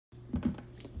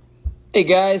Hey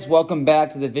guys, welcome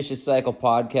back to the Vicious Cycle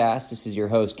podcast. This is your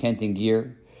host, Kenton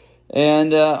Gear.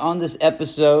 And on this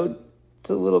episode, it's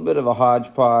a little bit of a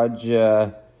hodgepodge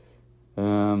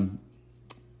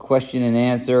question and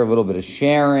answer, a little bit of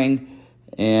sharing,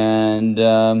 and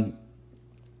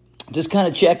just kind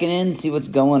of checking in, see what's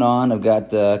going on. I've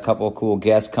got a couple of cool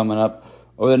guests coming up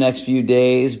over the next few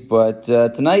days, but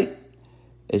tonight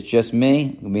it's just me.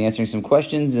 I'm going to be answering some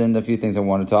questions and a few things I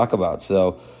want to talk about.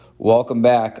 So welcome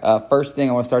back. First thing,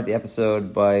 I want to start the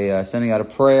episode by sending out a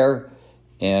prayer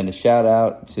and a shout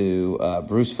out to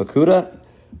Bruce Fukuda.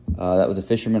 That was a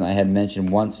fisherman I had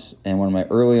mentioned once in one of my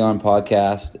early on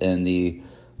podcasts, and the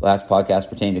last podcast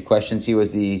pertaining to questions. He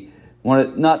was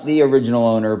not the original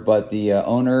owner, but the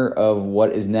owner of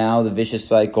what is now the Vicious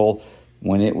Cycle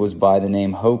when it was by the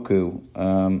name Hoku.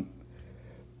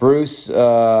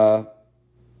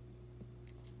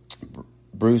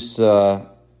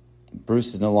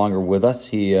 Bruce is no longer with us.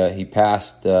 He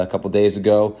passed a couple days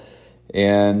ago,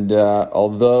 and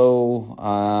although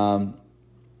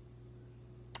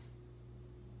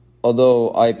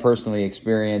I personally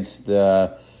experienced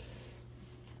some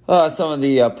of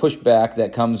the pushback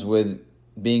that comes with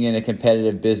being in a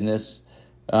competitive business,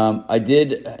 I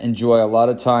did enjoy a lot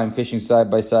of time fishing side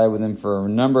by side with him for a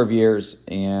number of years,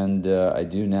 and I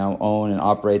do now own and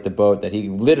operate the boat that he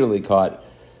literally caught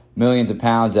millions of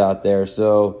pounds out there.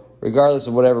 So regardless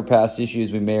of whatever past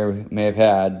issues we may have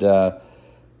had,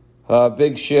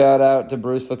 big shout out to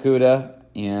Bruce Fukuda,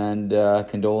 and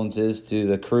condolences to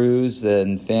the crews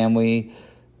and family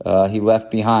he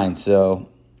left behind. So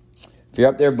if you're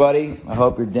up there, buddy, I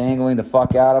hope you're dangling the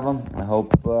fuck out of them. I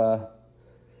hope the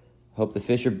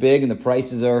fish are big and the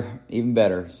prices are even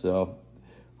better. So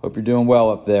hope you're doing well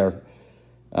up there.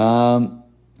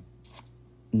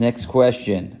 Next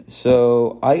question.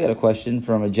 So I got a question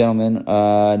from a gentleman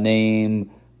named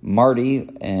Marty,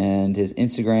 and his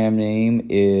Instagram name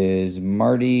is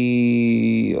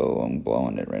Marty. Oh, I'm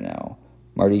blowing it right now.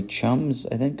 Marty Chums,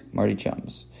 I think. Marty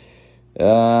Chums.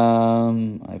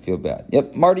 I feel bad.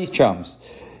 Yep, Marty Chums.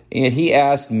 And he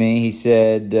asked me, he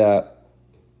said,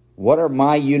 what are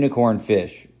my unicorn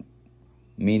fish?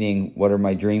 Meaning, what are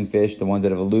my dream fish, the ones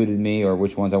that have eluded me, or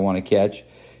which ones I want to catch?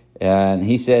 And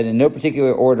he said, in no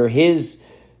particular order, his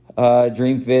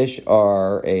dream fish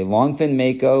are a longfin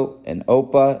mako, an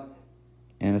opa,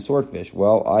 and a swordfish.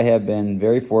 Well, I have been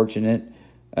very fortunate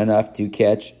enough to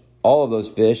catch all of those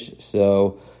fish.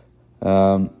 So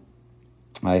I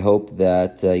hope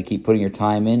that you keep putting your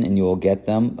time in and you will get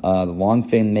them. The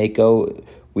longfin mako,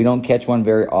 we don't catch one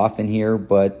very often here,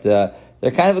 but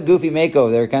they're kind of a goofy mako.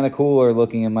 They're kind of cooler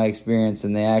looking in my experience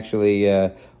than they actually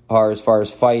are as far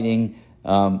as fighting.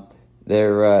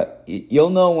 You'll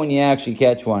know when you actually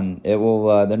catch one.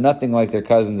 They're nothing like their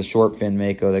cousin, the short fin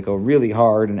mako, that go really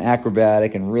hard and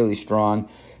acrobatic and really strong.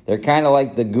 They're kind of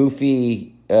like the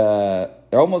goofy, they're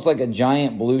almost like a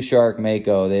giant blue shark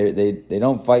mako. They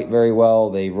don't fight very well.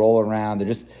 They roll around. They're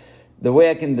just, the way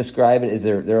I can describe it is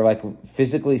they're like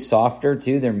physically softer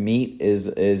too. Their meat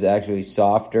is actually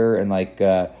softer, and like,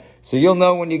 so you'll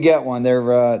know when you get one.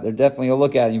 They're definitely, you'll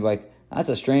look at it and you'll be like, that's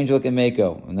a strange looking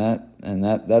mako, and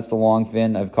that's the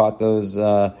longfin. I've caught those in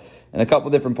a couple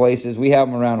different places. We have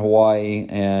them around Hawaii,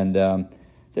 and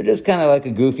they're just kind of like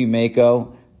a goofy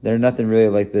mako. They're nothing really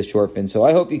like the short fin. So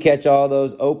I hope you catch all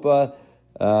those. Opa,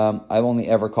 I've only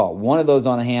ever caught one of those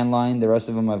on a hand line. The rest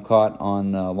of them I've caught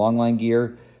on long line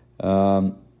gear.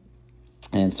 And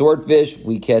swordfish,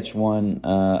 we catch one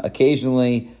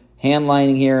occasionally hand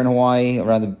lining here in Hawaii,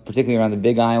 particularly around the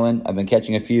Big Island. I've been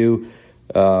catching a few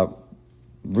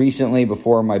recently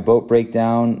before my boat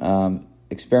breakdown,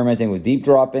 experimenting with deep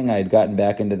dropping. I had gotten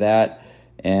back into that,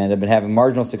 and I've been having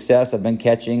marginal success. I've been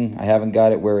catching. I haven't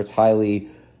got it where it's highly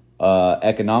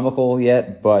economical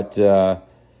yet, but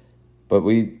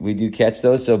we do catch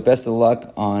those. So best of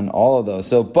luck on all of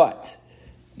those. But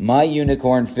my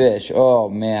unicorn fish, oh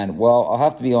man, well, I'll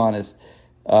have to be honest.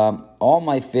 All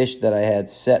my fish that I had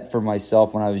set for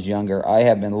myself when I was younger, I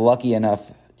have been lucky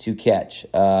enough to catch.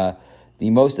 The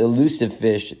most elusive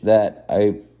fish that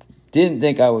I didn't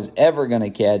think I was ever going to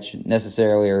catch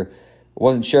necessarily, or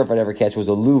wasn't sure if I'd ever catch, was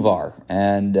a luvar.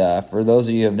 And for those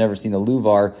of you who have never seen a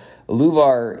luvar,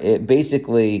 it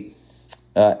basically,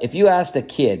 if you asked a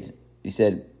kid, you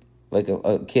said, like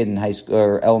a kid in high school,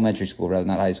 or elementary school rather,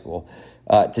 not high school,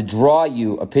 to draw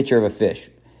you a picture of a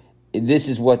fish, this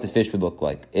is what the fish would look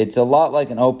like. It's a lot like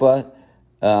an opa,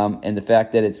 and the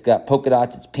fact that it's got polka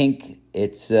dots, it's pink,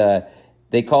 it's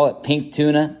they call it pink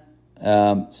tuna,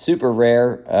 super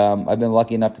rare. I've been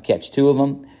lucky enough to catch two of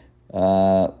them,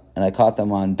 and I caught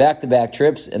them on back-to-back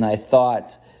trips, and I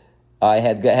thought I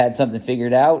had something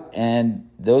figured out, and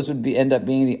those would end up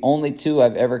being the only two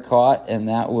I've ever caught, and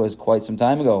that was quite some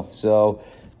time ago. So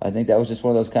I think that was just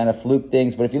one of those kind of fluke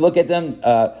things. But if you look at them,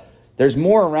 there's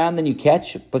more around than you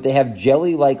catch, but they have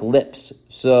jelly-like lips.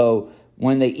 So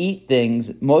when they eat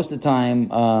things, most of the time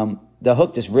the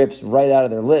hook just rips right out of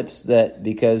their lips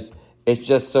because it's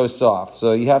just so soft.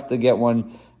 So you have to get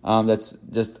one that's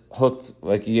just hooked.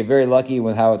 Like, you get very lucky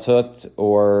with how it's hooked,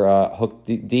 or hooked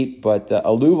deep. But a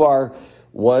Luvar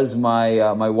was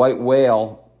my my white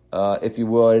whale, if you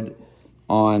would,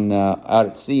 on out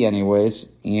at sea, anyways.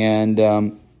 And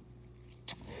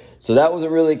so that was a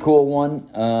really cool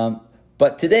one.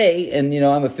 But today, and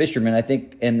I'm a fisherman, I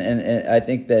think, and I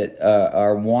think that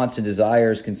our wants and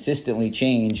desires consistently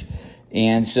change.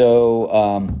 And so,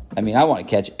 I want to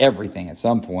catch everything at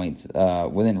some point,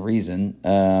 within reason.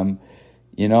 I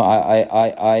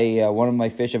one of my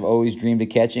fish I've always dreamed of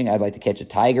catching, I'd like to catch a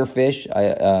tiger fish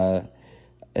in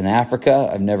Africa.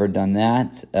 I've never done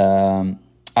that.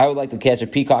 I would like to catch a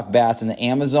peacock bass in the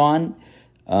Amazon.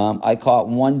 I caught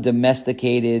one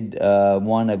domesticated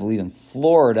one, I believe, in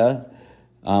Florida,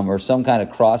 or some kind of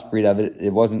crossbreed of it.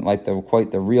 It wasn't like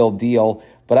quite the real deal.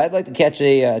 But I'd like to catch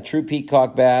a true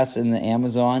peacock bass in the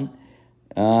Amazon.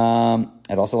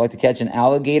 I'd also like to catch an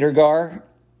alligator gar.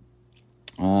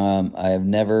 I've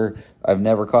never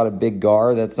caught a big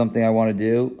gar. That's something I want to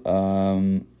do.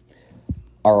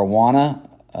 Arowana.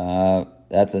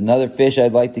 That's another fish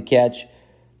I'd like to catch.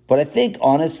 But I think,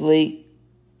 honestly,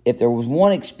 if there was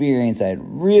one experience I'd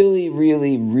really,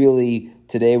 really, really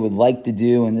today would like to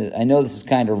do, and I know this is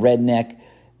kind of redneck,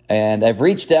 and I've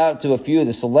reached out to a few of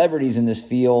the celebrities in this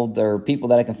field, or people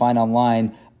that I can find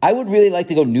online. I would really like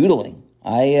to go noodling.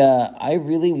 I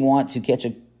really want to catch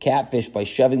a catfish by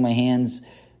shoving my hands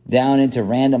down into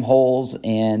random holes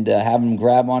and have them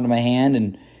grab onto my hand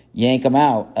and yank them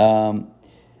out.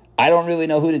 I don't really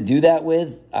know who to do that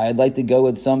with. I'd like to go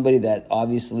with somebody that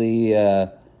obviously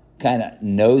kind of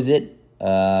knows it.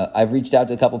 I've reached out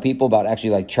to a couple people about actually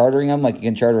like chartering them, like you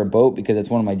can charter a boat, because it's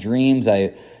one of my dreams.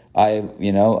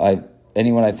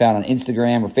 Anyone I found on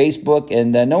Instagram or Facebook,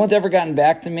 and no one's ever gotten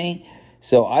back to me.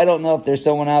 So I don't know if there's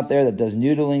someone out there that does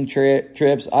noodling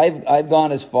trips. I've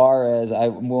gone as far as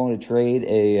I'm willing to trade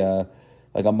a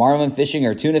marlin fishing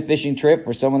or tuna fishing trip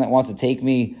for someone that wants to take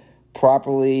me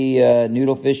properly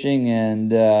noodle fishing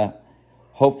and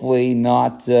hopefully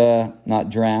not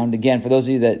drowned. Again, for those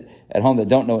of you that at home that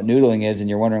don't know what noodling is and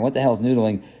you're wondering what the hell is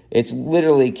noodling, it's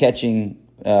literally catching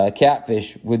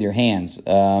catfish with your hands.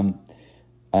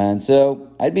 And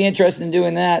so I'd be interested in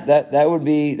doing that. That would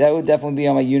definitely be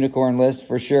on my unicorn list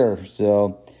for sure.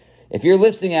 So if you're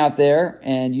listening out there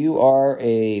and you are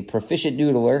a proficient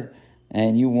noodler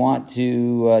and you want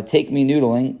to take me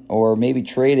noodling, or maybe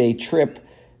trade a trip,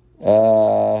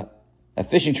 a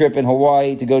fishing trip in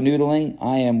Hawaii to go noodling,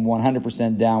 I am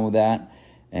 100% down with that.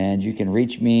 And you can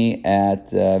reach me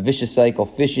at Vicious Cycle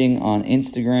Fishing on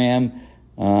Instagram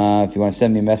if you want to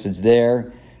send me a message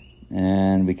there.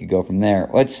 And we could go from there.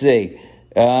 Let's see.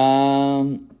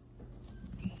 Where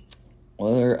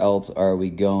else are we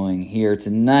going here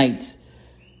tonight?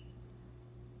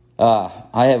 I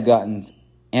have gotten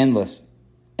endless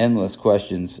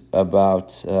questions about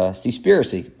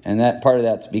Seaspiracy. And that part of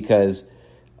that's because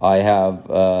I have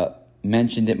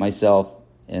mentioned it myself.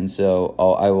 And so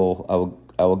I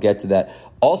will get to that.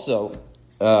 Also,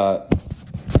 Joe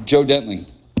Dentley.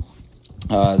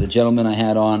 The gentleman I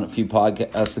had on a few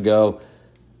podcasts ago,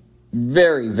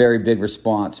 very, very big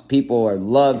response. People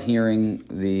love hearing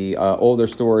the older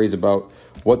stories about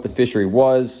what the fishery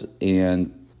was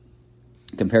and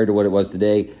compared to what it was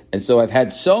today. And so I've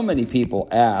had so many people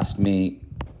ask me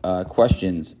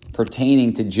questions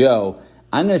pertaining to Joe.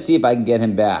 I'm going to see if I can get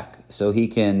him back so he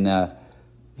can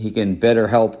better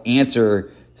help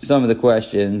answer some of the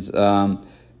questions.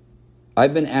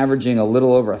 I've been averaging a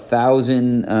little over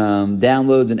 1,000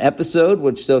 downloads an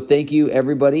episode, so thank you,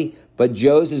 everybody. But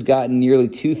Joe's has gotten nearly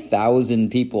 2,000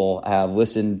 people have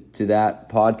listened to that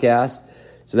podcast.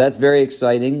 So that's very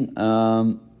exciting.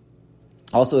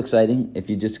 Also exciting, if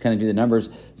you just kind of do the numbers,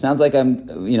 sounds like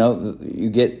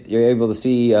you're able to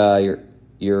see your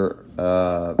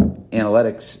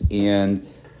analytics, and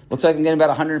looks like I'm getting about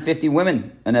 150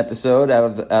 women an episode out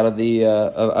of the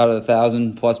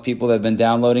 1,000 plus people that have been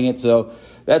downloading it. So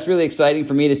that's really exciting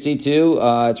for me to see too.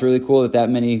 It's really cool that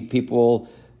many people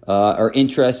are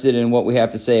interested in what we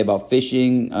have to say about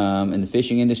fishing and the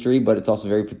fishing industry. But it's also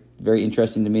very, very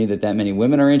interesting to me that many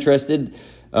women are interested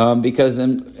because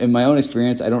in my own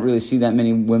experience, I don't really see that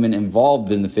many women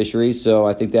involved in the fishery. So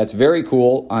I think that's very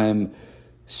cool. I'm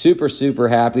super, super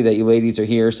happy that you ladies are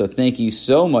here. So thank you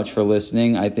so much for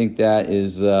listening. I think that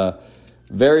is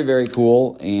very, very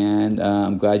cool, and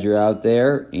I'm glad you're out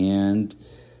there. And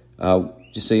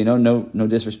just so you know, no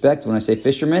disrespect. When I say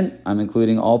fishermen, I'm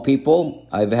including all people.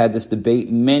 I've had this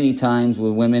debate many times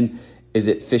with women. Is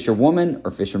it fisherwoman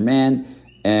or fisherman?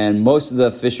 And most of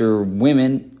the fisher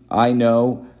women I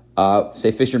know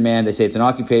say fisherman. They say it's an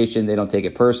occupation. They don't take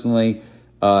it personally.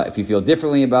 If you feel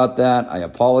differently about that, I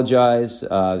apologize.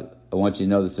 I want you to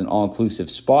know this is an all-inclusive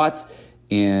spot,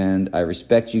 and I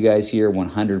respect you guys here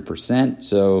 100%.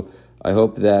 So I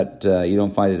hope that you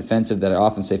don't find it offensive that I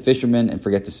often say fisherman and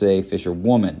forget to say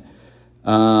fisherwoman.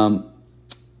 I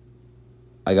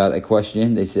got a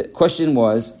question. Question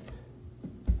was,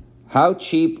 how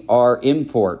cheap are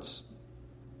imports?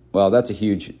 Well, that's a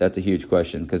huge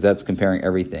question because that's comparing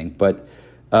everything. But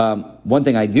one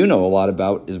thing I do know a lot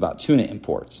about is about tuna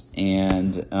imports.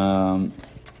 And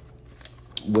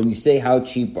when you say how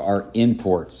cheap are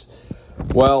imports,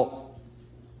 well,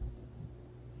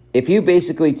 if you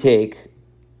basically take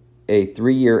a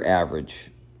 3-year average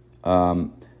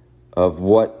of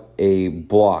what a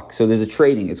block, so there's a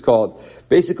trading, it's called,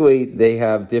 basically they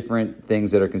have different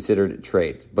things that are considered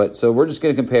trades. But so we're just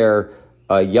going to compare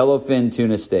a yellowfin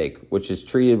tuna steak, which is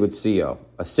treated with CO,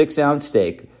 a 6-ounce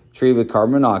steak treated with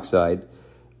carbon monoxide.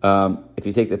 If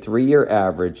you take the 3-year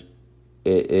average,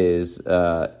 it's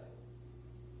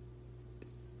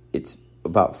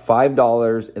about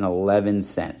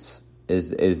 $5.11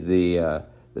 is the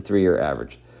 3-year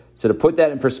average. So to put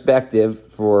that in perspective,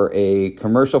 for a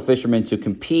commercial fisherman to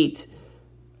compete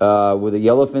with a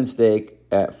yellowfin steak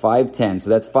at $5.10, so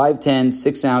that's $5.10,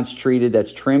 6-ounce treated,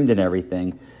 that's trimmed and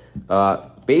everything.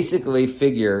 Basically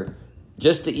figure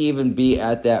just to even be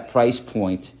at that price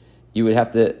point, you would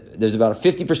have to, there's about a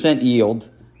 50% yield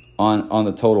on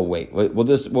the total weight. We'll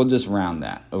just round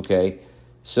that, okay?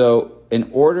 So in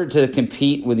order to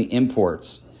compete with the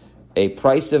imports, a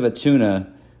price of a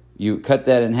tuna, you cut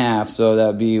that in half, so that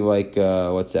would be like,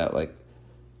 what's that, like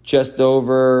just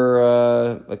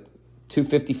over like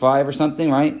 $2.55 or something,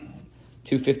 right?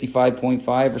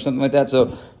 255.5 or something like that.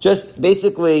 So just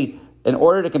basically, in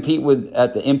order to compete with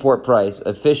at the import price,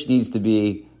 a fish needs to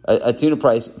be, a tuna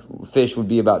price fish would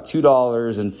be about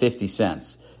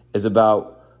 $2.50 is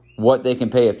about what they can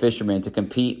pay a fisherman to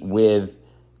compete with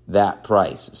that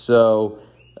price. So,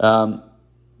 and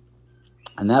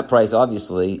that price,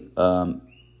 obviously,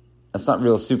 that's not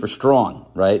real super strong,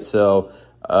 right? So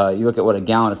you look at what a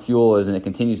gallon of fuel is and it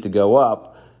continues to go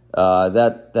up,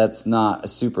 that's not a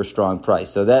super strong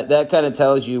price. So that kind of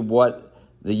tells you what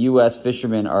the U.S.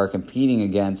 fishermen are competing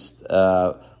against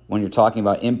when you're talking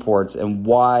about imports, and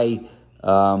why,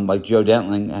 like Joe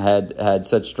Dentling had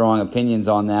such strong opinions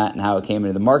on that and how it came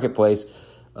into the marketplace,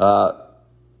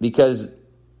 because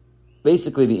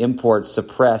basically the imports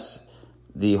suppress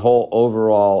the whole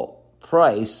overall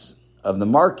price of the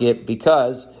market,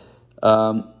 because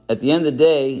at the end of the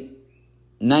day,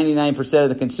 99% of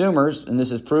the consumers, and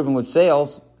this is proven with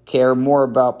sales, care more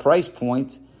about price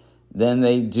point than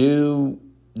they do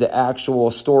the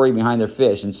actual story behind their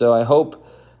fish. And so I hope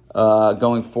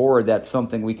going forward that's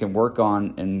something we can work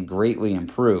on and greatly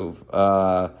improve.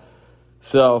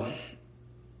 So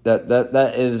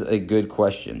that is a good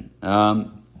question.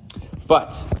 But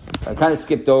I kind of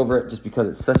skipped over it just because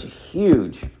it's such a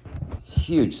huge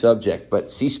subject. But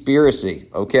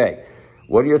Seaspiracy, okay.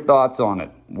 What are your thoughts on it?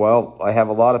 Well, I have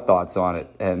a lot of thoughts on it.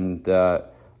 And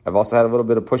I've also had a little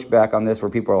bit of pushback on this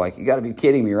where people are like, you got to be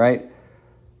kidding me, right?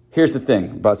 Here's the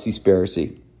thing about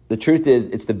Seaspiracy. The truth is,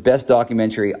 it's the best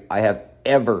documentary I have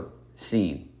ever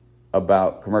seen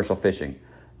about commercial fishing.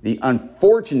 The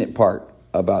unfortunate part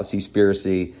about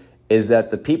Seaspiracy is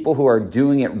that the people who are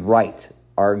doing it right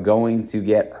are going to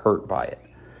get hurt by it.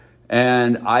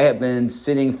 And I have been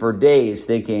sitting for days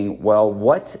thinking, well,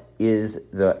 what is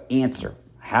the answer?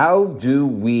 How do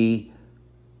we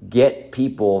get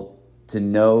people to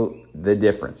know the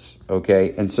difference?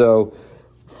 Okay, and so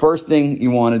first thing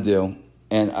you want to do,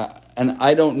 and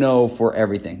I don't know for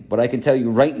everything, but I can tell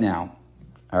you right now,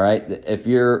 all right, if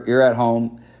you're at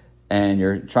home and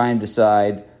you're trying to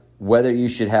decide whether you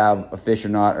should have a fish or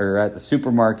not, or at the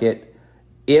supermarket,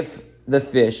 if the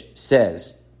fish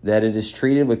says that it is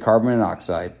treated with carbon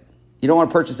monoxide, you don't want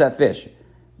to purchase that fish,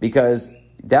 because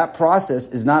that process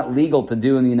is not legal to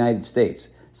do in the United States.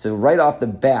 So right off the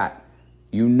bat,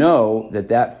 you know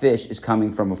that fish is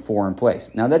coming from a foreign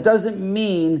place. Now, that doesn't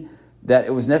mean that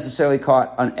it was necessarily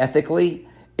caught unethically.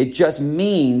 It just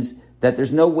means that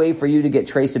there's no way for you to get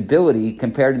traceability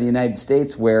compared to the United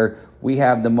States, where we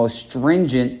have the most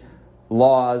stringent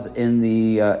laws in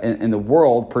the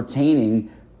world pertaining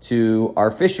to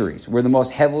our fisheries. We're the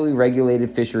most heavily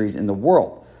regulated fisheries in the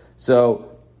world.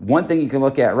 So one thing you can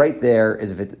look at right there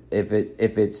is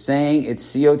if it's saying it's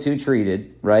CO2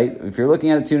 treated, right? If you're looking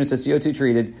at a tuna that says CO2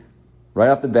 treated, right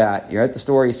off the bat, you're at the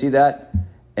store, you see that,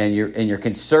 and you're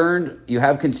concerned. You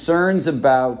have concerns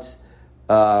about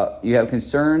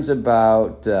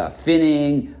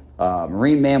finning,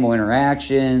 marine mammal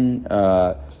interaction,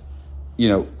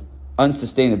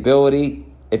 unsustainability.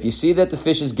 If you see that the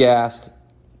fish is gassed,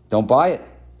 don't buy it.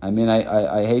 I mean,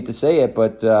 I hate to say it,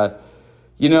 but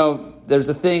there's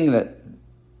a thing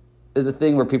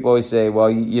where people always say, well,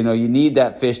 you need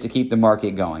that fish to keep the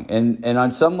market going, and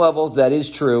on some levels that is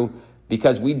true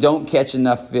because we don't catch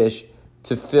enough fish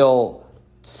to fill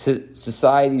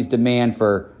society's demand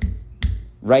for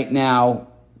right now.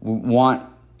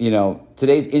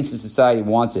 Today's instant society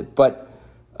wants it, but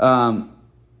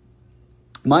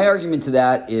my argument to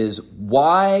that is,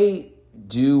 why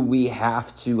do we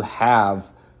have to have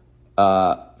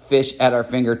fish at our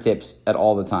fingertips at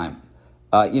all the time?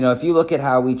 If you look at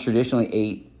how we traditionally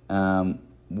ate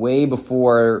way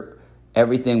before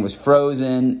everything was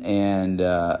frozen and,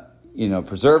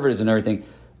 preservatives and everything,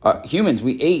 humans,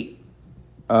 we ate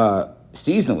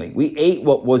seasonally. We ate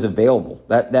what was available.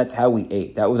 That's how we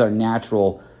ate. That was our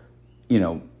natural,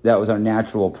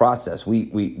 process.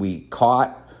 We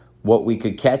caught what we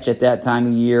could catch at that time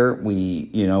of year. We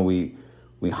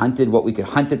hunted what we could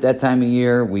hunt at that time of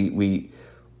year. We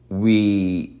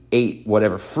ate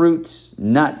whatever fruits,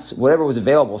 nuts, whatever was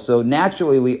available. So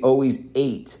naturally, we always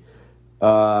ate.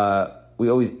 We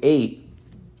always ate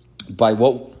by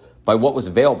what was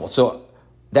available. So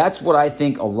that's what I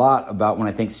think a lot about when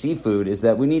I think seafood, is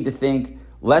that we need to think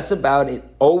less about it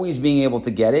always being able to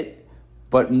get it,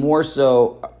 but more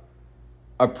so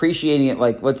appreciating it.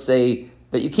 Like, let's say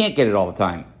that you can't get it all the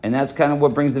time. And that's kind of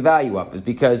what brings the value up, is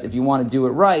because if you want to do it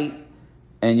right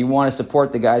and you want to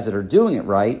support the guys that are doing it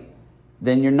right,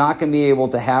 then you're not going to be able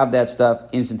to have that stuff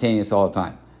instantaneous all the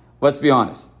time. Let's be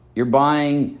honest. You're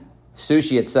buying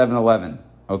sushi at 7-Eleven,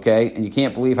 okay? And you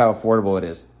can't believe how affordable it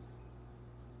is.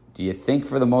 Do you think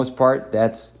for the most part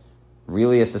that's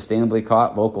really a sustainably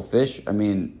caught local fish? I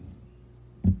mean,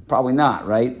 probably not,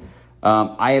 right?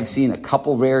 I have seen a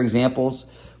couple rare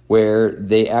examples where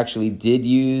they actually did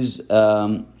use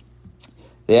local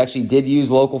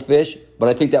fish, but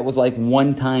I think that was like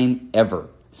one time ever.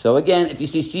 So again, if you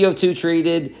see CO2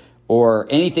 treated or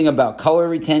anything about color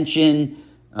retention,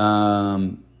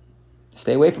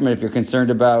 stay away from it if you're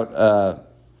concerned about.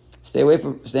 Stay away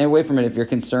from it if you're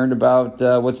concerned about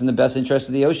what's in the best interest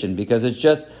of the ocean, because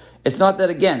it's not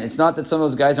that some of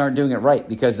those guys aren't doing it right,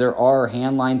 because there are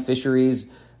handline fisheries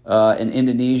in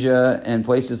Indonesia and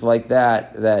places like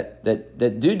that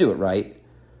do it right.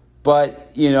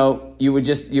 But you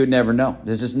would never know.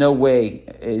 There's just no way.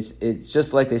 It's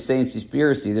just like they say in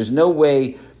Seaspiracy. There's no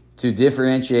way to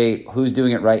differentiate who's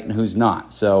doing it right and who's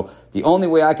not. So the only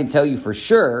way I can tell you for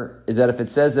sure is that if it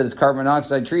says that it's carbon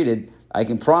monoxide treated, I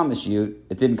can promise you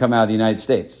it didn't come out of the United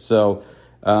States. So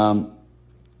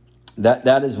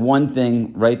that is one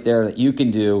thing right there that you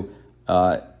can do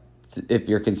if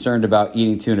you're concerned about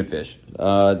eating tuna fish.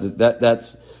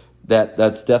 That's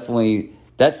definitely.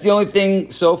 That's the only thing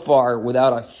so far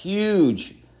without a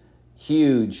huge,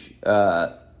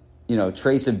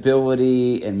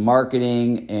 traceability and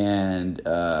marketing and,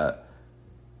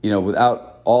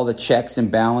 without all the checks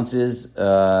and balances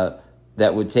that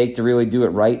would take to really do it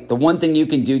right. The one thing you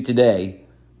can do today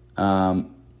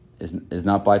is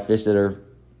not buy fish that are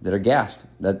gassed.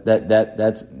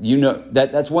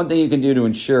 That's one thing you can do to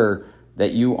ensure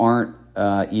that you aren't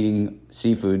eating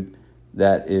seafood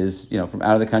that is, from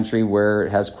out of the country where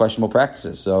it has questionable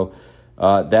practices. So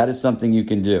that is something you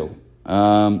can do.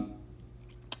 I've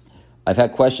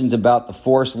had questions about the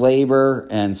forced labor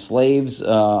and slaves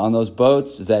on those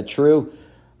boats. Is that true?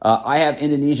 I have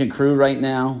Indonesian crew right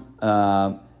now,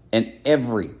 and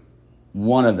every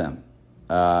one of them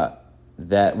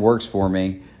that works for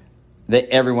me,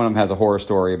 every one of them has a horror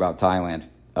story about Thailand.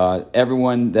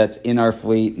 Everyone that's in our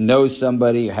fleet knows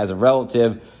somebody, has a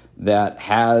relative that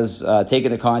has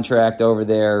taken a contract over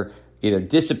there, either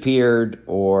disappeared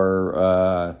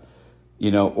or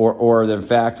in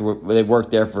fact they worked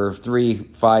there for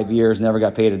 3-5 years, never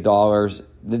got paid $1.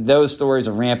 Those stories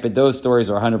are rampant. Those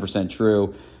stories are 100%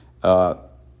 true.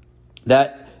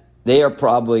 That they are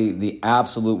probably the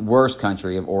absolute worst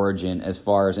country of origin as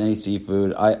far as any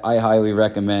seafood. I highly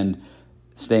recommend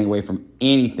staying away from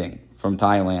anything from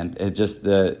Thailand. It just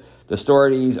the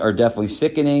stories are definitely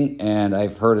sickening, and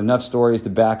I've heard enough stories to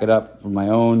back it up from my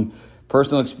own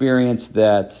personal experience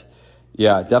that,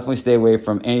 definitely stay away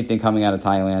from anything coming out of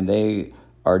Thailand. They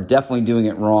are definitely doing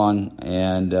it wrong,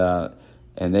 and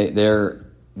they're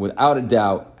without a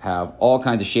doubt, have all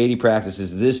kinds of shady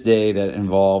practices this day that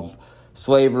involve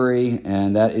slavery,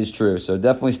 and that is true. So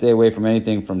definitely stay away from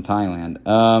anything from Thailand.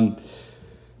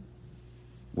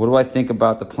 What do I think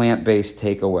about the plant-based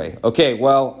takeaway? Okay,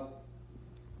 well,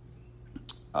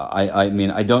 I mean,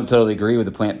 I don't totally agree with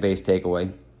the plant-based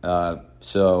takeaway.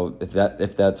 So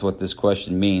if that's what this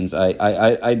question means,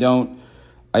 I don't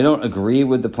agree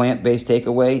with the plant-based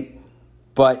takeaway,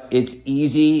 but it's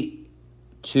easy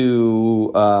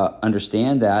to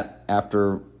understand that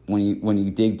after when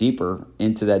you dig deeper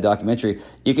into that documentary,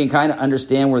 you can kind of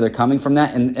understand where they're coming from.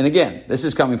 That and again, this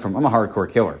is coming from, I'm a hardcore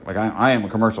killer. Like I am a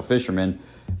commercial fisherman,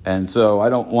 and so I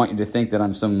don't want you to think that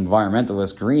I'm some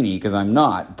environmentalist greenie, because I'm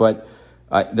not. But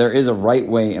there is a right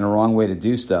way and a wrong way to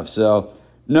do stuff. So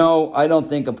no, I don't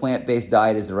think a plant-based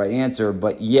diet is the right answer.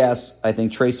 But yes, I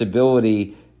think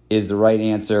traceability is the right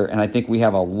answer, and I think we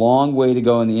have a long way to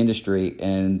go in the industry,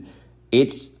 and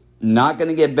it's not going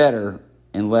to get better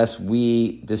unless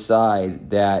we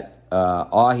decide that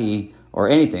ahi or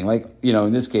anything, like,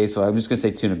 in this case, so I'm just going to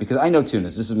say tuna, because I know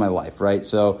tunas. This is my life, right?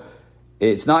 So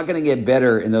it's not going to get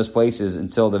better in those places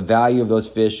until the value of those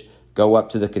fish go up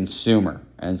to the consumer.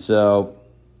 And so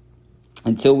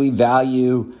until we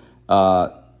value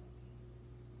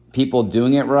people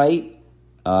doing it right,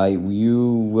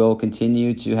 you will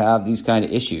continue to have these kind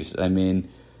of issues. I mean,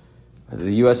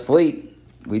 the U.S. fleet,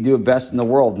 we do it best in the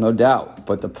world, no doubt.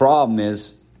 But the problem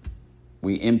is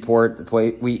we import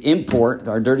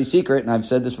our dirty secret, and I've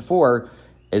said this before,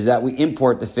 is that we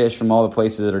import the fish from all the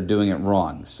places that are doing it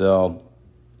wrong. So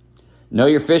know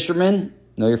your fishermen,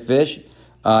 know your fish.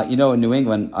 In New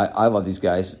England, I love these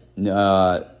guys. New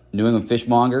England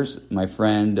Fishmongers, my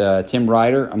friend Tim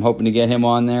Ryder, I'm hoping to get him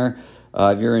on there.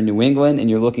 If you're in New England and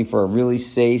you're looking for a really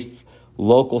safe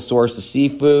local source of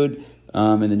seafood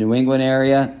in the New England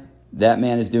area, that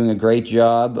man is doing a great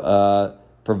job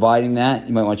providing that.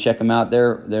 You might want to check them out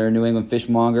there. They're New England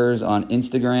Fishmongers on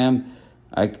Instagram.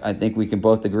 I think we can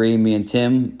both agree, me and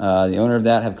Tim, the owner of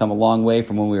that, have come a long way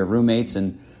from when we were roommates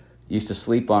and used to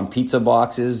sleep on pizza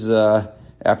boxes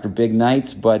after big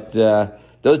nights. But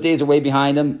those days are way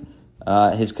behind him.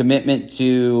 His commitment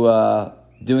to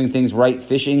doing things right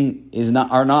fishing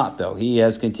are not, though. He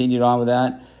has continued on with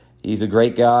that. He's a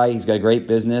great guy. He's got a great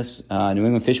business. New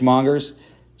England Fishmongers.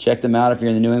 Check them out if you're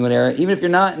in the New England area. Even if you're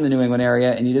not in the New England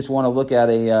area and you just want to look at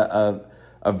a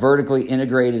vertically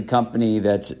integrated company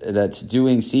that's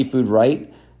doing seafood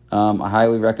right, I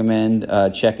highly recommend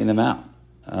checking them out.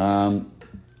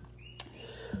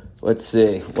 Let's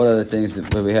see. What other things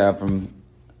that we have from...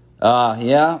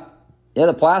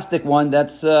 the plastic one,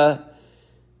 that's a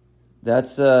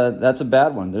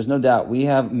bad one. There's no doubt. We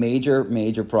have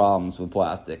major problems with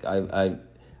plastic.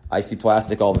 I see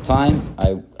plastic all the time.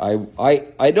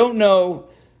 I don't know.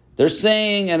 They're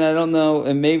saying, and I don't know,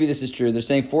 and maybe this is true, they're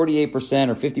saying 48%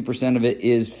 or 50% of it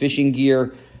is fishing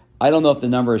gear. I don't know if the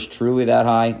number is truly that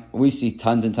high. We see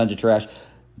tons and tons of trash.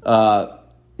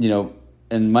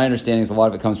 And my understanding is a lot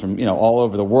of it comes from, all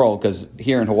over the world, because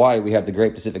here in Hawaii we have the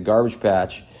Great Pacific Garbage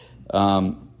Patch,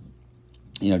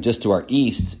 just to our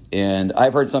east. And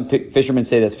I've heard some fishermen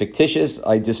say that's fictitious.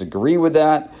 I disagree with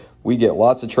that. We get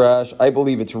lots of trash. I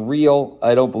believe it's real.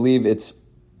 I don't believe it's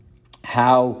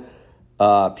how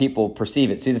people perceive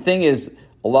it. See, the thing is,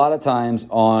 a lot of times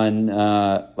on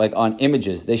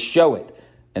images, they show it,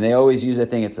 and they always use that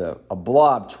thing. It's a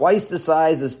blob twice the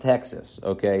size as Texas.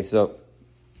 Okay, so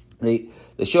they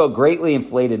show a greatly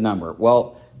inflated number.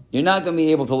 Well, you're not going to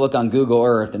be able to look on Google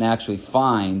Earth and actually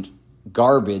find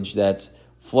garbage that's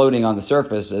floating on the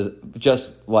surface as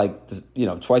just like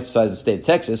twice the size of the state of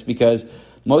Texas, because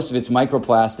most of it's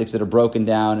microplastics that are broken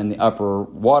down in the upper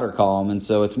water column, and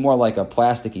so it's more like a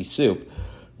plasticky soup.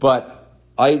 But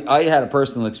I had a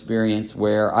personal experience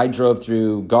where I drove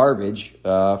through garbage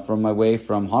from my way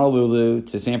from Honolulu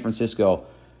to San Francisco,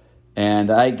 and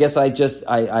I guess I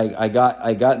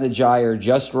got in the gyre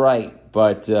just right.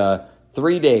 But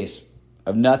 3 days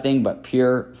of nothing but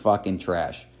pure fucking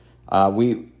trash.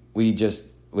 We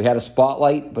had a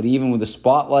spotlight, but even with the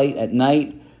spotlight at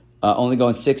night, only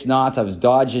going 6 knots, I was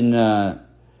dodging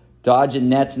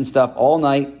nets and stuff all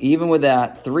night. Even with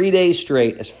that, 3 days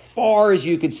straight, as far as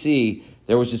you could see,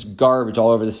 there was just garbage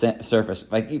all over the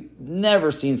surface. Like, you've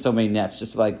never seen so many nets,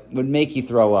 just like would make you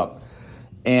throw up.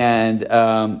 And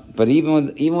but even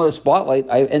with a spotlight,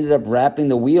 I ended up wrapping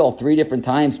the wheel 3 different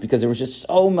times because there was just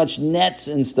so much nets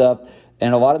and stuff,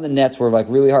 and a lot of the nets were like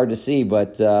really hard to see.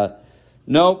 But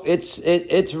nope,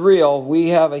 it's real. We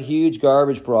have a huge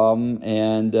garbage problem,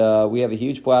 and we have a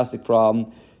huge plastic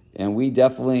problem, and we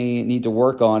definitely need to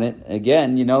work on it.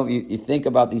 Again, you think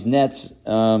about these nets.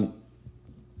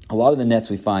 A lot of the nets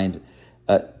we find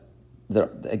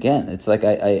Again, it's like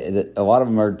a lot of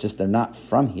them are just, they're not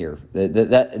from here.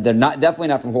 They're not, definitely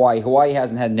not from Hawaii. Hawaii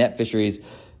hasn't had net fisheries.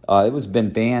 It was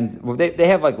been banned. They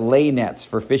have like lay nets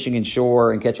for fishing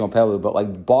inshore and catching on pelu, but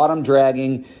like bottom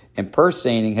dragging and purse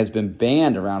seining has been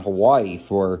banned around Hawaii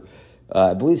for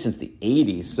I believe since the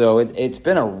 80s. So it's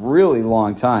been a really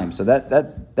long time. So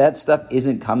that stuff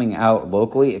isn't coming out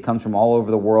locally. It comes from all over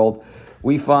the world.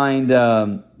 We find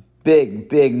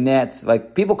big nets,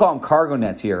 like people call them cargo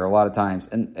nets here a lot of times.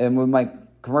 And with my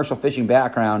commercial fishing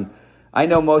background, I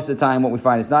know most of the time what we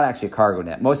find is not actually a cargo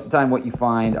net. Most of the time what you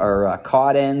find are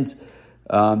cod ends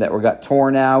that got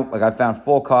torn out. Like I found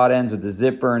full cod ends with the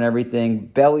zipper and everything,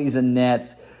 bellies and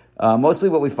nets. Mostly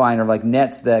what we find are like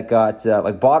nets that got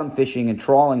like bottom fishing and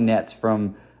trawling nets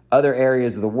from other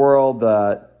areas of the world,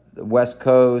 the West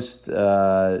Coast,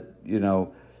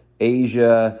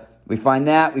 Asia. We find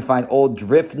that. We find old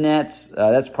drift nets.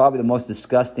 That's probably the most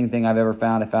disgusting thing I've ever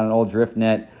found. I found an old drift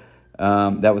net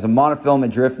that was a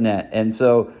monofilament drift net. And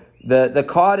so the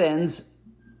cod ends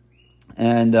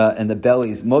and the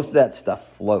bellies, most of that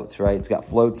stuff floats, right? It's got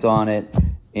floats on it.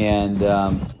 And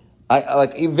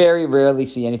you very rarely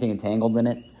see anything entangled in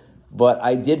it. But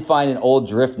I did find an old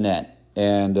drift net.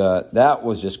 And that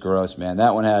was just gross, man.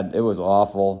 That one it was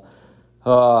awful.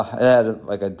 It had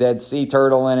like a dead sea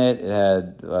turtle in it. It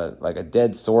had like a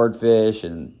dead swordfish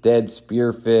and dead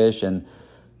spearfish. And,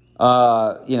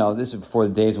 this is before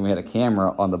the days when we had a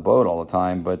camera on the boat all the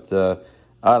time. But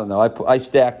I don't know. I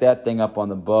stacked that thing up on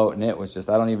the boat, and it was just,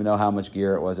 I don't even know how much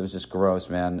gear it was. It was just gross,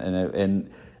 man. And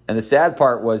the sad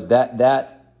part was that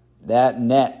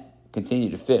net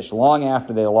continued to fish. Long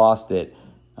after they lost it,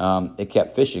 it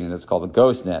kept fishing, and it's called a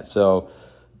ghost net. So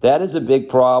that is a big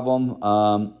problem.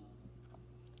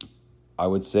 I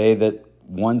would say that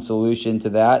one solution to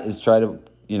that is try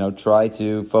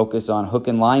to focus on hook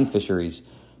and line fisheries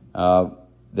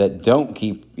that don't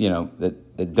keep,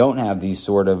 that don't have these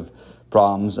sort of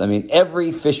problems. I mean,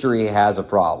 every fishery has a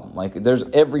problem. Like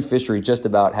every fishery just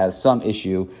about has some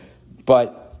issue,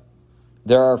 but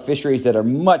there are fisheries that are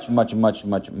much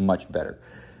better.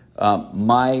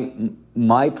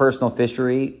 My personal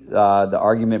fishery, the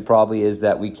argument probably is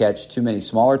that we catch too many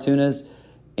smaller tunas.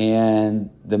 And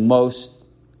the most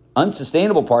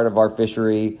unsustainable part of our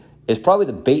fishery is probably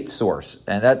the bait source.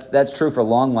 And that's true for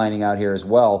longlining out here as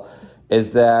well,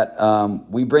 is that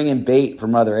we bring in bait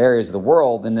from other areas of the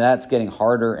world, and that's getting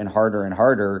harder and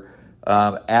harder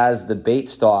as the bait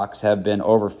stocks have been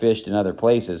overfished in other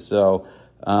places. So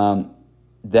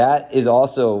that is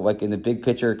also like in the big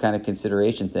picture kind of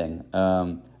consideration thing.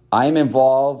 I'm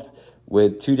involved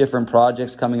with 2 different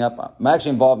projects coming up. I'm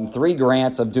actually involved in 3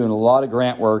 grants. I'm doing a lot of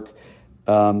grant work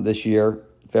this year.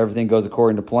 If everything goes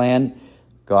according to plan,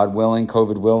 God willing,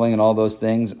 COVID willing, and all those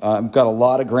things. I've got a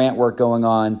lot of grant work going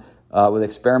on with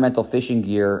experimental fishing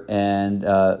gear. And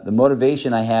the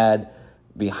motivation I had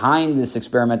behind this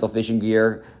experimental fishing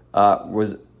gear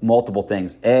was multiple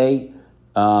things.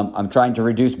 I'm trying to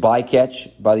reduce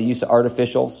bycatch by the use of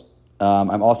artificials.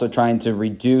 I'm also trying to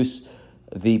reduce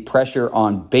the pressure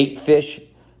on bait fish,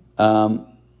 the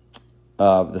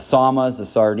samas, the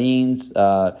sardines,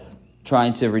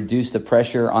 trying to reduce the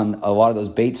pressure on a lot of those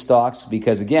bait stocks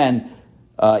because, again,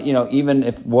 even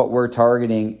if what we're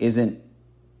targeting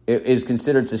is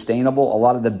considered sustainable, a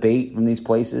lot of the bait from these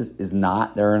places is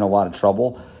not. They're in a lot of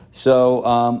trouble. So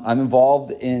I'm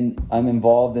involved in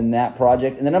that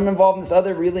project, and then I'm involved in this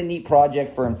other really neat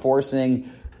project for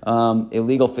enforcing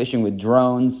illegal fishing with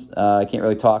drones. I can't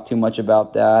really talk too much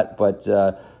about that, but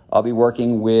I'll be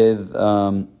working with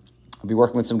some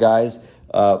guys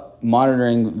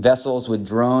monitoring vessels with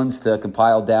drones to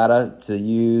compile data to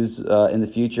use in the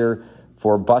future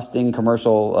for busting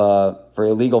commercial for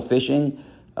illegal fishing.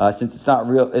 Since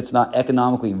it's not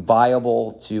economically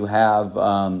viable to have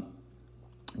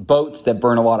boats that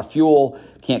burn a lot of fuel,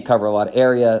 can't cover a lot of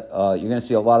area. You're going to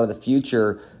see a lot of the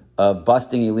future of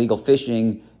busting illegal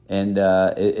fishing and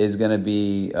is going to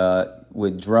be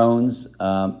with drones,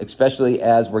 especially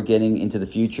as we're getting into the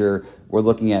future. We're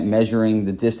looking at measuring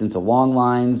the distance of long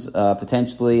lines,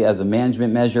 potentially as a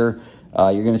management measure.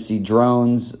 You're going to see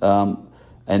drones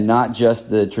and not just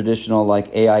the traditional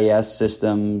like AIS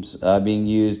systems being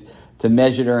used to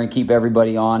measure and keep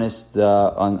everybody honest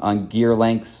on gear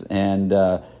lengths and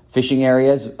fishing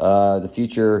areas. The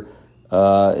future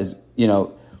is,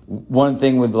 one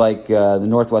thing with like the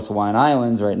Northwest Hawaiian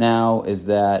Islands right now is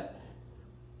that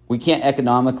we can't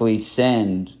economically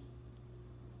send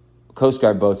Coast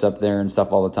Guard boats up there and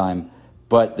stuff all the time.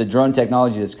 But the drone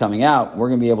technology that's coming out, we're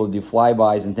going to be able to do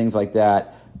flybys and things like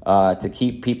that to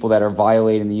keep people that are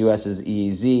violating the U.S.'s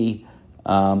EEZ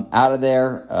out of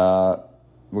there.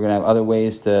 We're going to have other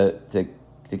ways to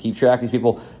keep track of these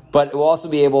people. But it will also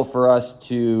be able for us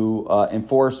to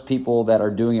enforce people that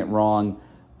are doing it wrong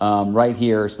right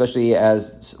here, especially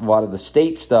as a lot of the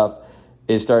state stuff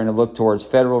is starting to look towards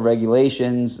federal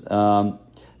regulations. So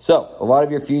a lot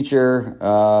of your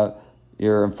future,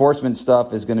 your enforcement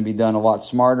stuff is going to be done a lot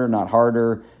smarter, not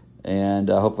harder. And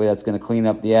hopefully that's going to clean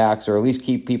up the acts, or at least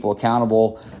keep people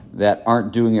accountable that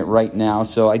aren't doing it right now.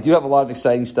 So I do have a lot of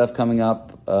exciting stuff coming up.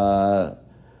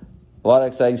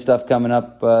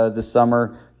 This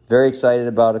summer. Very excited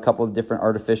about a couple of different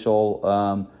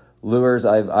artificial lures.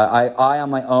 I on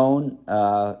my own.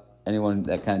 Anyone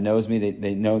that kind of knows me,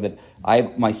 they know that I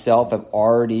myself have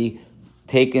already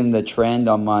taken the trend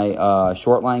on my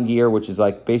short line gear, which is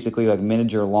basically like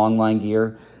miniature long line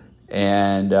gear.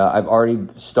 And I've already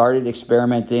started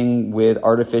experimenting with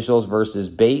artificials versus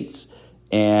baits,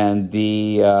 and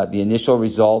the initial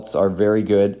results are very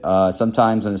good.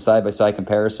 Sometimes in a side-by-side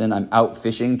comparison, I'm out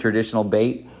fishing traditional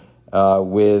bait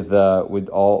with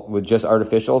just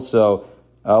artificial. So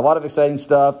a lot of exciting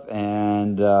stuff,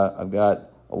 and I've got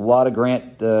a lot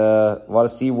of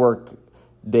sea work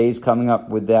days coming up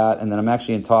with that, and then I'm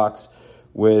actually in talks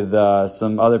with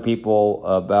some other people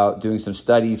about doing some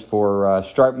studies for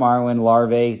striped marlin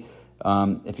larvae.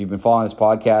 If you've been following this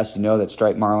podcast, you know that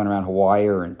striped marlin around Hawaii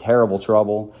are in terrible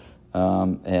trouble.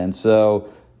 And so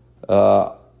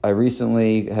I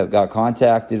recently got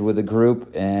contacted with a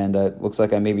group, and it looks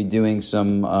like I may be doing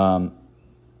some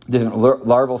different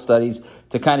larval studies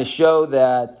to kind of show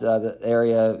that the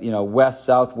area,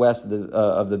 southwest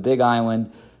of the Big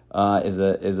Island, is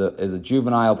a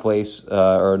juvenile place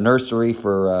or a nursery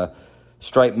for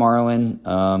striped marlin.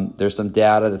 There's some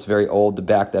data that's very old to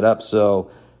back that up, so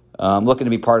I'm looking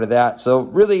to be part of that. So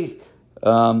really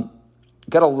got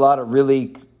a lot of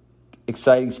really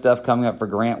exciting stuff coming up for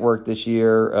grant work this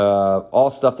year, all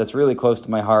stuff that's really close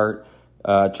to my heart,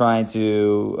 trying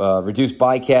to reduce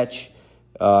bycatch,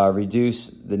 reduce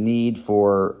the need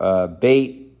for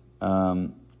bait,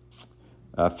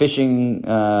 fishing,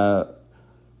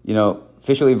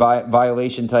 fishery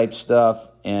violation type stuff.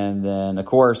 And then, of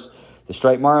course, the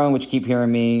striped marlin, which you keep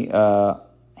hearing me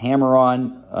hammer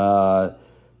on,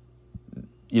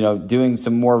 doing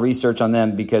some more research on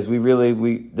them, because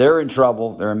they're in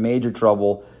trouble. They're in major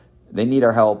trouble. They need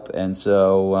our help. And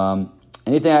so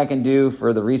anything I can do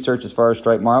for the research as far as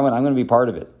striped marlin, I'm going to be part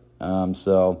of it.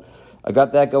 So I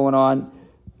got that going on.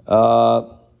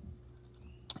 The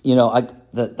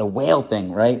whale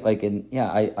thing, right?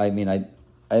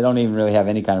 I don't even really have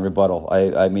any kind of rebuttal.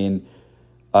 I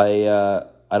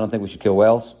don't think we should kill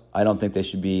whales. I don't think they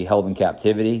should be held in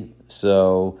captivity.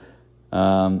 So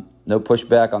no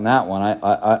pushback on that one.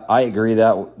 I agree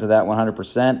to that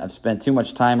 100%. I've spent too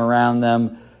much time around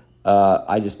them.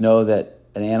 I just know that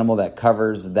an animal that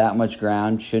covers that much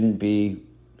ground shouldn't be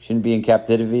in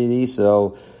captivity.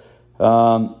 So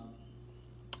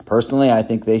personally, I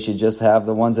think they should just have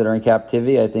the ones that are in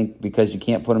captivity. I think because you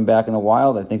can't put them back in the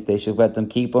wild, I think they should let them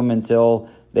keep them until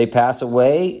they pass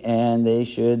away, and they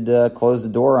should close the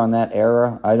door on that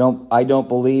era. I don't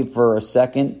believe for a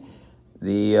second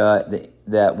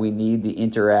that we need the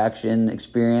interaction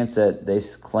experience that they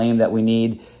claim that we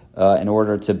need in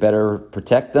order to better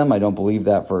protect them. I don't believe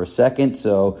that for a second.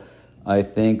 So I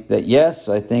think that, yes,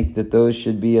 I think that those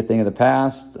should be a thing of the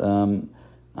past.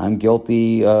 I'm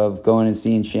guilty of going and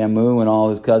seeing Shamu and all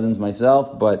his cousins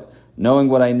myself, but knowing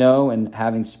what I know and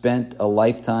having spent a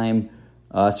lifetime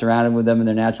surrounded with them in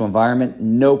their natural environment,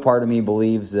 no part of me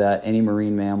believes that any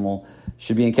marine mammal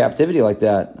should be in captivity like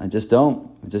that. I just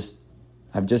don't.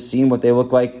 I've just seen what they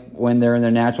look like when they're in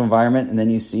their natural environment, and then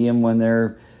you see them when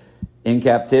they're in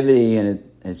captivity, and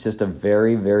it's just a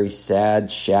very, very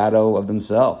sad shadow of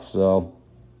themselves. So,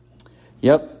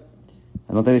 yep.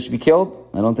 I don't think they should be killed.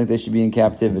 I don't think they should be in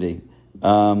captivity.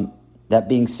 That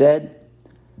being said,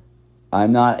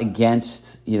 I'm not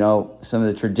against, some of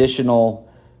the traditional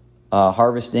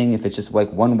harvesting. If it's just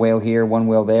like one whale here, one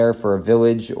whale there for a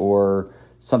village or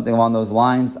something along those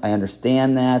lines, I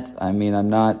understand that. I mean,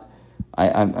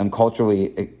 I'm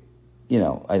culturally,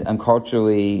 I'm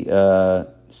culturally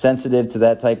sensitive to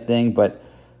that type of thing. But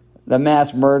the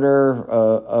mass murder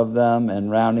of them and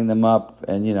rounding them up,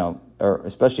 and or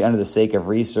especially under the sake of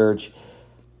research,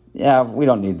 yeah, we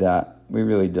don't need that. We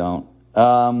really don't.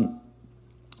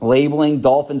 Labeling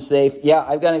dolphin safe. Yeah,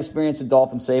 I've got an experience with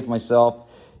dolphin safe myself.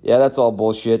 Yeah, that's all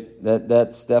bullshit.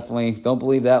 That's definitely, don't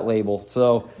believe that label.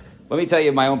 So let me tell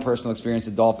you my own personal experience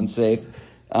with dolphin safe.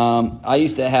 I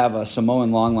used to have a Samoan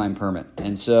longline permit.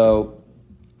 And so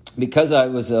because I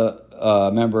was a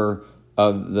member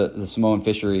of the Samoan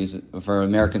fisheries for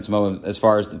American Samoa as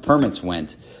far as the permits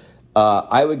went,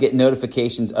 I would get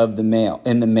notifications in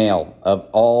the mail of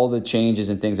all the changes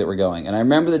and things that were going. And I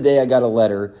remember the day I got a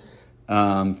letter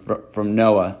from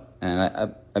NOAA,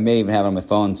 and I may even have it on my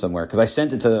phone somewhere because I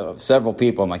sent it to several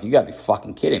people. I'm like, you got to be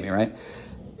fucking kidding me, right?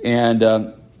 And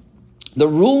the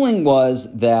ruling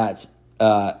was that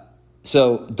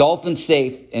so dolphin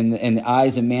safe in the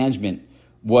eyes of management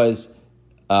was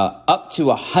up to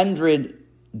 100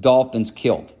 dolphins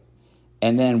killed.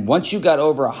 And then once you got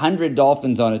over 100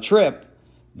 dolphins on a trip,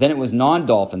 then it was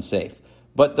non-dolphin safe.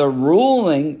 But the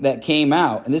ruling that came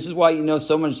out, and this is why you know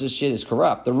so much of this shit is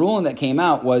corrupt, the ruling that came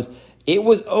out was it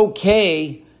was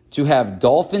okay to have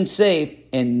dolphin safe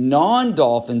and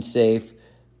non-dolphin safe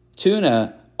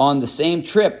tuna on the same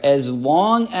trip as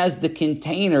long as the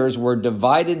containers were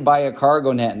divided by a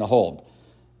cargo net in the hold.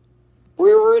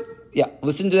 Yeah,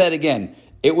 listen to that again.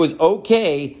 It was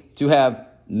okay to have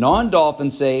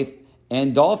non-dolphin safe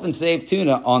and dolphin safe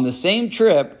tuna on the same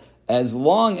trip as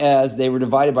long as they were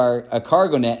divided by a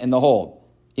cargo net in the hold.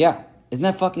 Yeah, isn't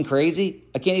that fucking crazy?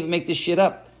 I can't even make this shit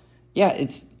up. Yeah,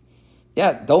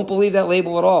 don't believe that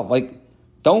label at all. Like,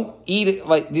 don't eat it.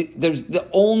 Like, there's the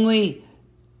only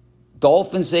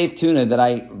dolphin safe tuna that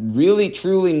I really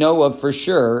truly know of for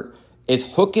sure is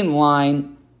hook and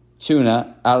line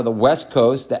tuna out of the West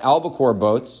Coast, the albacore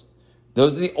boats.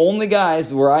 Those are the only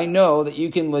guys where I know that you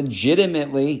can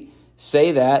legitimately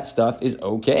say that stuff is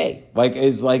okay. Like,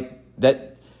 is like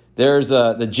that. There's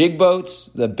the jig boats,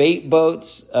 the bait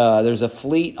boats. There's a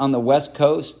fleet on the West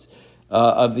Coast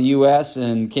of the U.S.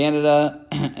 and Canada,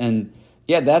 and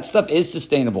yeah, that stuff is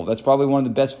sustainable. That's probably one of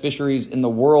the best fisheries in the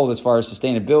world as far as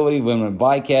sustainability, limited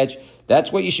bycatch.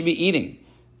 That's what you should be eating.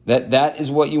 That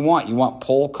is what you want. You want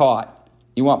pole caught.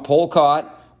 You want pole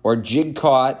caught or jig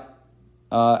caught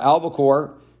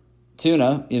albacore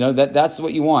tuna. You know that's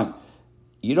what you want.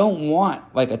 You don't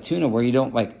want like a tuna where you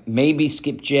don't like maybe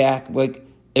skipjack. Like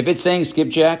if it's saying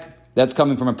skipjack, that's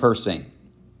coming from a purse seine.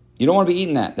 You don't want to be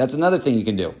eating that. That's another thing you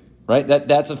can do, right?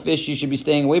 That's a fish you should be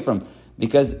staying away from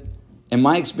because in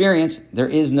my experience, there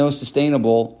is no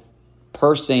sustainable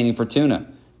purse seining for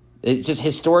tuna. It just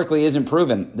historically isn't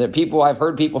proven. I've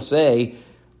heard people say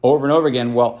over and over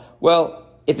again, well,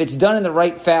 if it's done in the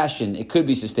right fashion, it could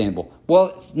be sustainable. Well,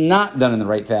 it's not done in the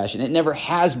right fashion. It never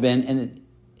has been, and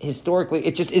historically,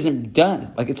 it just isn't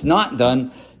done. Like, it's not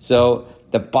done. So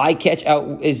the bycatch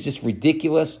out is just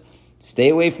ridiculous. Stay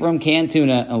away from canned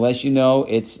tuna unless you know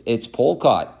it's pole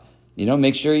caught. You know,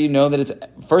 make sure you know that it's,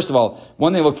 first of all,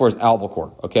 one thing to look for is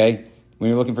albacore, okay? When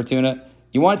you're looking for tuna,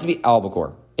 you want it to be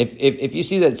albacore. If you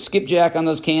see that skipjack on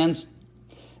those cans,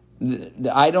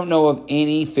 I don't know of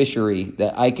any fishery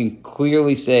that I can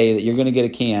clearly say that you're going to get a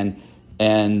can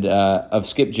and of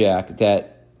skipjack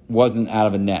that wasn't out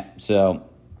of a net. So,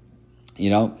 you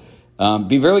know,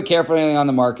 be very careful on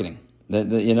the marketing.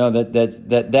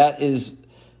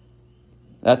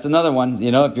 That's another one.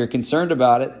 You know, if you're concerned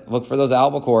about it, look for those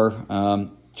albacore.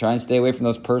 Try and stay away from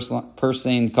those purse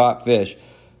seine caught fish.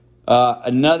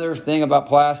 Another thing about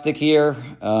plastic here,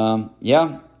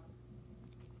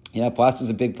 plastic's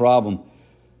a big problem.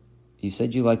 You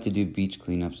said you like to do beach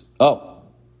cleanups. Oh,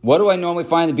 what do I normally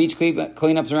find the beach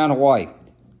cleanups around Hawaii?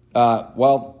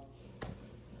 Well,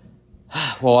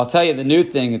 I'll tell you the new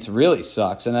thing. It really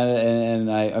sucks,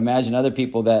 and I imagine other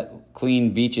people that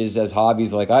clean beaches as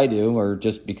hobbies like I do, or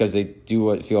just because they do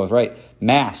what feels right.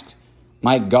 Mask,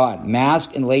 my God,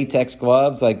 mask and latex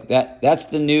gloves, like that. That's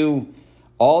the new.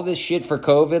 All this shit for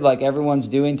COVID, like everyone's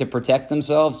doing to protect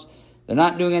themselves, they're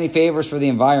not doing any favors for the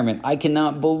environment. I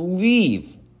cannot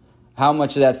believe how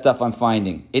much of that stuff I'm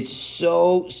finding. It's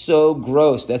so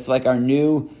gross. That's like our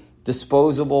new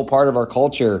disposable part of our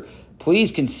culture.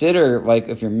 Please consider, like,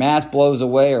 if your mask blows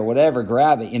away or whatever,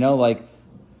 grab it. You know, like,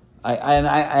 I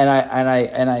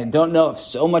don't know if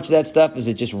so much of that stuff is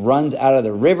it just runs out of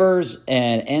the rivers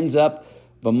and ends up.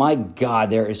 But my God,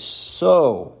 there is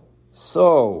so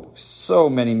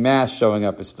many masks showing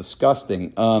up. It's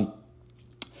disgusting.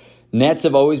 Nets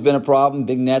have always been a problem.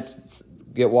 Big nets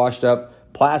get washed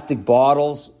up. Plastic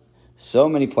bottles. So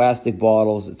many plastic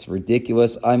bottles. It's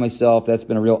ridiculous. I myself, that's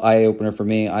been a real eye-opener for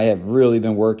me. I have really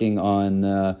been working on,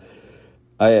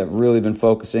 I have really been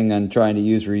focusing on trying to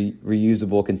use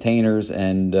reusable containers.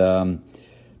 And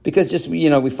because just, you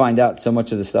know, we find out so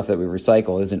much of the stuff that we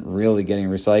recycle isn't really getting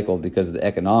recycled because of the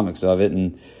economics of it.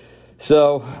 And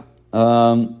so,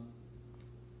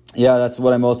 yeah, that's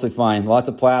what I mostly find. Lots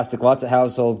of plastic, lots of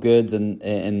household goods,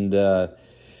 and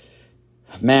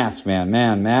mask,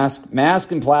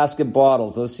 mask and plastic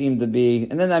bottles. Those seem to be,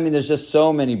 and then I mean, there's just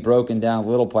so many broken down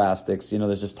little plastics. You know,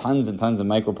 there's just tons and tons of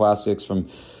microplastics from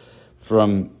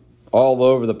all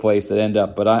over the place that end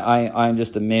up. But I'm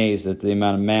just amazed at the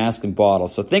amount of masks and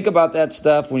bottles. So think about that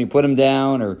stuff when you put them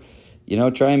down, or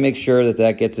try and make sure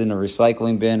that gets in a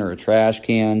recycling bin or a trash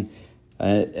can.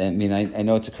 I mean, I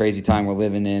know it's a crazy time we're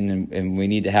living in, and we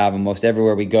need to have them most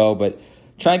everywhere we go, but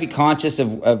try and be conscious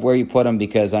of where you put them,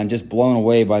 because I'm just blown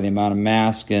away by the amount of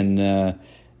masks and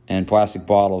plastic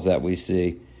bottles that we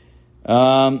see.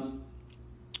 What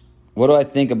do I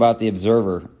think about the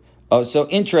Observer? Oh, so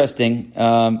interesting.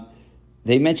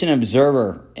 They mentioned an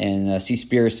observer in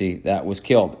Seaspiracy that was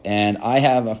killed, and I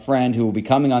have a friend who will be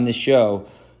coming on this show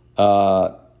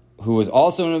who was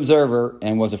also an observer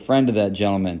and was a friend of that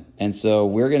gentleman. And so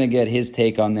we're going to get his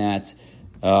take on that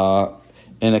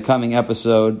in a coming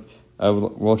episode.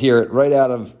 We'll hear it right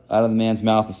out of the man's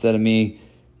mouth instead of me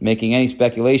making any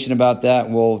speculation about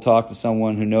that. We'll talk to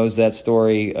someone who knows that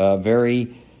story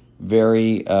very,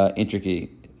 very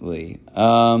intricately.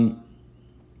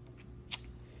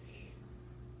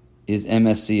 Is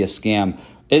MSC a scam?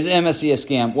 Is MSC a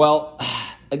scam? Well,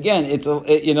 again, it's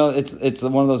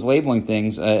one of those labeling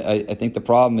things. I think the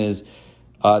problem is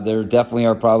there definitely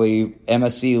are probably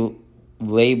MSC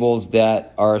labels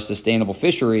that are a sustainable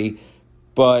fishery,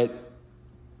 but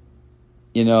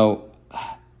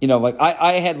like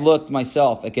I had looked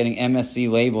myself at getting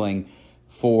MSC labeling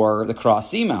for the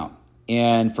cross seamount,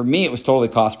 and for me it was totally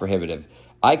cost prohibitive.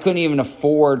 I couldn't even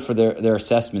afford for their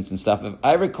assessments and stuff. If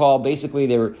I recall, basically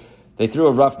they threw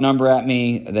a rough number at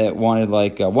me that wanted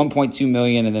like 1.2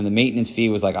 million, and then the maintenance fee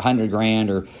was like $100,000.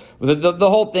 Or the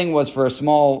whole thing was for a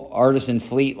small artisan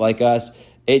fleet like us.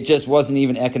 It just wasn't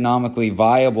even economically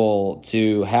viable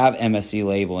to have MSC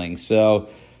labeling. So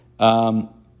I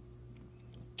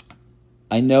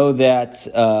know that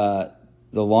the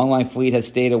longline fleet has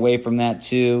stayed away from that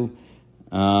too.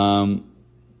 I'm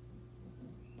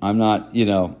not,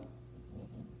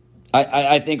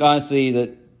 I think honestly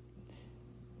that.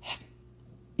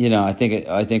 I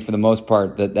think for the most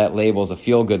part that label is a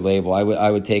feel-good label. I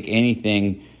would take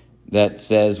anything that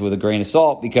says with a grain of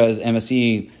salt, because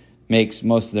MSC makes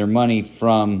most of their money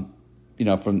from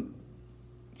the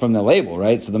label,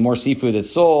 right? So the more seafood that's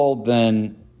sold,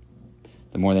 then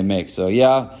the more they make. So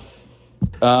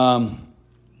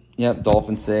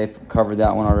dolphin safe. Covered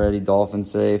that one already. Dolphin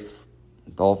safe.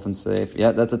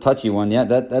 Yeah, that's a touchy one. Yeah,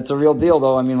 that's a real deal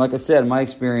though. I mean, like I said, my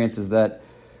experience is that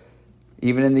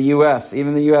even in the U.S.,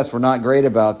 we're not great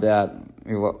about that.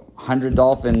 100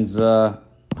 dolphins on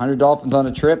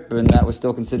a trip, and that was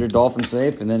still considered dolphin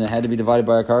safe, and then it had to be divided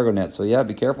by a cargo net. So yeah,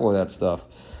 be careful with that stuff.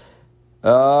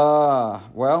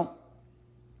 Well,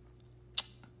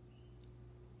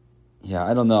 yeah,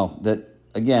 I don't know. That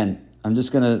again, I'm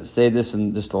just gonna say this,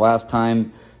 and just the last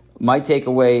time. My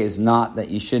takeaway is not that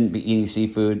you shouldn't be eating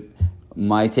seafood.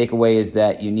 My takeaway is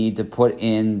that you need to put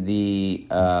in the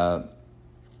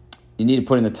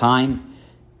time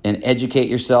and educate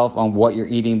yourself on what you're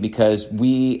eating, because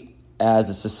we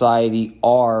as a society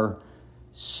are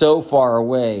so far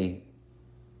away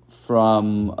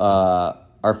from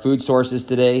our food sources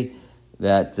today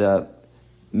that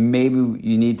maybe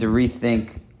you need to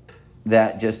rethink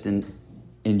that just in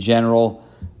general.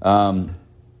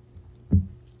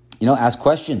 Ask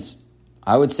questions.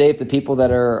 I would say if the people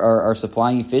that are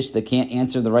supplying you fish that can't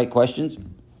answer the right questions,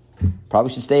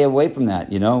 probably should stay away from that,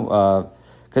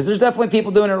 because there's definitely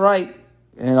people doing it right.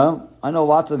 I know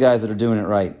lots of guys that are doing it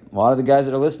right. A lot of the guys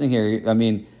that are listening here, I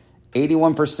mean,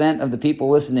 81% of the people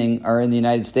listening are in the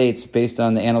United States based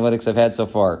on the analytics I've had so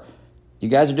far. You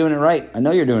guys are doing it right. I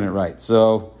know you're doing it right.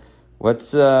 So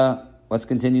let's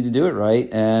continue to do it right,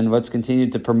 and let's continue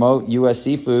to promote U.S.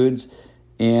 seafoods,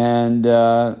 and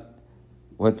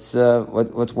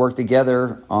let's work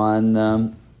together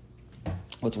on.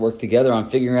 Let's work together on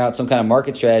figuring out some kind of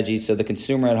market strategy so the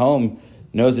consumer at home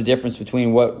knows the difference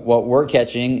between what we're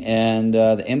catching and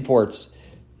the imports,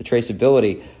 the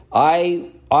traceability.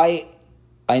 I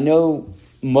know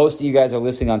most of you guys are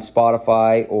listening on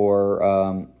Spotify or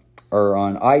on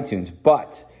iTunes,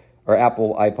 or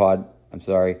Apple iPod. I'm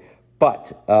sorry,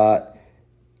 but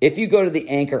if you go to the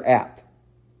Anchor app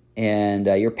and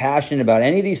you're passionate about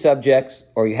any of these subjects,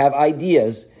 or you have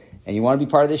ideas and you want to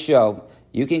be part of this show,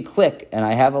 you can click, and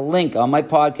I have a link on my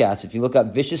podcast. If you look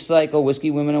up Vicious Cycle,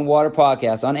 Whiskey, Women, and Water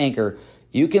podcast on Anchor,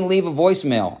 you can leave a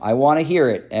voicemail. I want to hear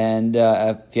it. And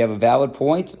if you have a valid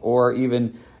point or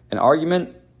even an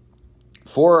argument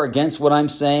for or against what I'm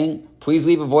saying, please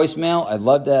leave a voicemail. I'd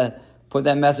love to put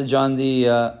that message on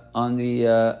my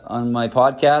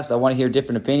podcast. I want to hear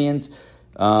different opinions.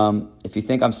 If you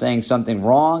think I'm saying something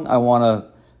wrong, I want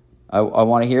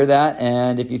to hear that.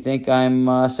 And if you think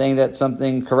I'm saying that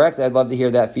something correct, I'd love to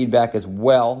hear that feedback as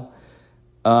well.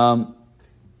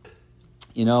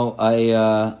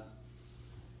 I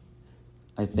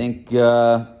think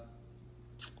we're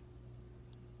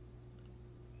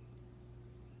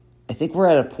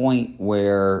at a point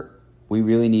where we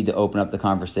really need to open up the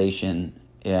conversation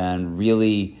and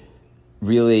really,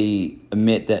 really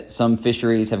admit that some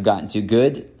fisheries have gotten too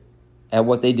good at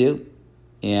what they do.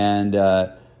 And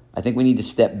I think we need to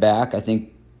step back. I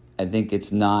think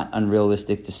it's not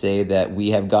unrealistic to say that we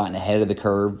have gotten ahead of the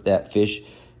curve that fish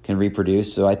can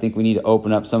reproduce. So I think we need to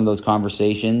open up some of those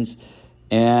conversations.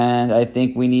 And I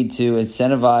think we need to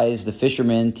incentivize the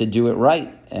fishermen to do it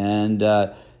right. And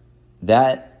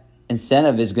that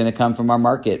incentive is going to come from our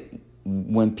market.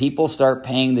 When people start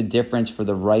paying the difference for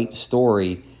the right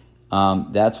story,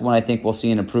 that's when I think we'll see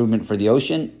an improvement for the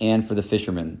ocean and for the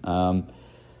fishermen.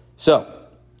 So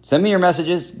send me your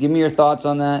messages. Give me your thoughts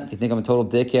on that. If you think I'm a total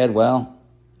dickhead, well,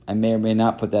 I may or may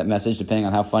not put that message depending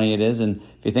on how funny it is. And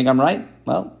if you think I'm right,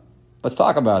 well, let's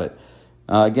talk about it.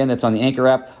 Again, that's on the Anchor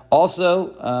app.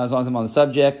 Also, as long as I'm on the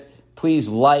subject, please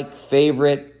like,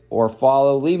 favorite, or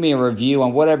follow. Leave me a review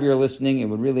on whatever you're listening. It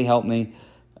would really help me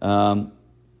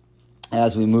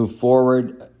as we move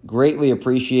forward. Greatly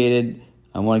appreciated.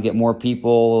 I want to get more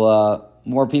people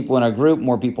in our group,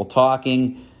 more people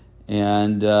talking.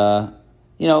 And,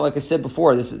 like I said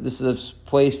before, this is a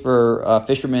place for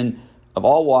fishermen of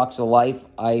all walks of life.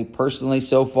 I personally,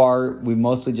 so far, we've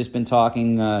mostly just been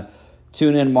talking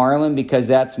tuna and marlin because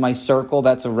that's my circle.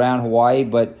 That's around Hawaii,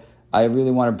 but I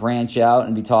really want to branch out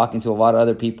and be talking to a lot of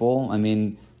other people. I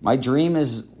mean, my dream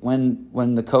is when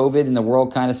the COVID and the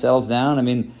world kind of settles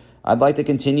down, I'd like to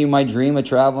continue my dream of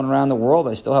traveling around the world.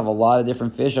 I still have a lot of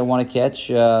different fish I want to catch,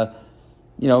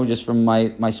 just from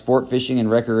my sport fishing and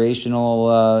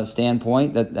recreational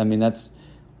standpoint. That's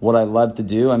what I love to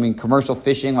do. Commercial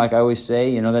fishing, like I always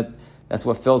say, that's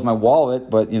what fills my wallet,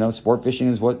 but, sport fishing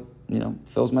is what,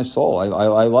 fills my soul.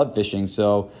 I love fishing.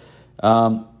 So,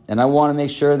 and I want to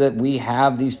make sure that we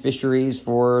have these fisheries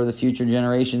for the future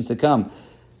generations to come.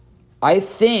 I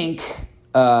think,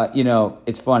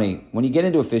 it's funny when you get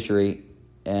into a fishery,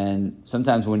 and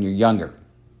sometimes when you're younger,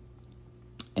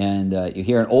 and you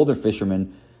hear an older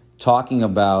fisherman talking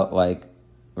about like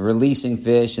releasing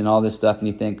fish and all this stuff, and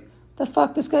you think, the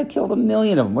fuck, this guy killed 1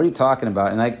 million of them. What are you talking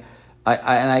about? And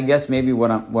I guess maybe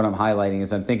what I'm highlighting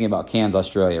is I'm thinking about Cairns,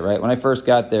 Australia, right? When I first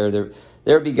got there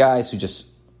would be guys who just,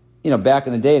 back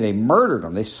in the day, they murdered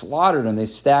them, they slaughtered them, they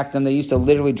stacked them, they used to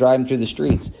literally drive them through the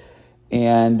streets.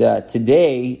 And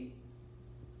today,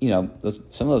 some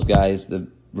of those guys, the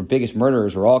biggest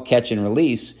murderers, were all catch and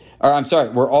release. Or I'm sorry,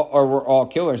 were all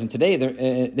killers. And today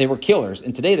they were killers,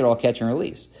 and today they're all catch and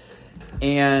release.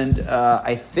 And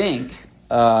I think.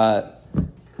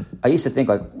 I used to think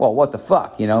like, well, what the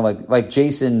fuck, like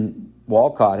Jason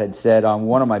Walcott had said on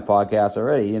one of my podcasts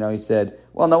already. He said,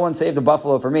 well, no one saved a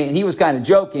buffalo for me, and he was kind of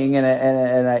joking, and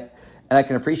I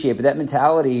can appreciate, but that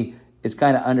mentality is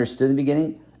kind of understood in the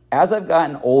beginning. As I've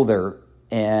gotten older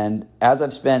and as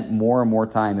I've spent more and more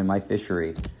time in my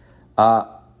fishery,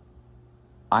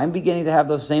 I'm beginning to have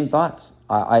those same thoughts.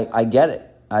 I get it.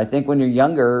 I think when you're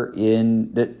younger,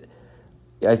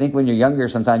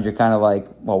 sometimes you're kind of like,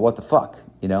 well, what the fuck,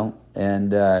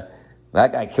 And that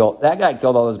guy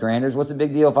killed all those granders. What's the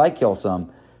big deal if I kill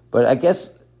some? But I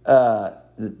guess, as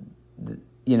you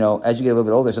get a little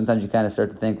bit older, sometimes you kind of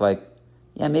start to think like,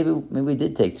 yeah, maybe we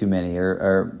did take too many,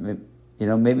 or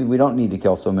maybe we don't need to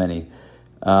kill so many.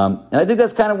 And I think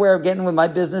that's kind of where I'm getting with my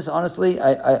business. Honestly,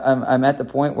 I'm at the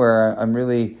point where I'm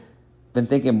really been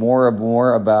thinking more and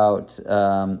more about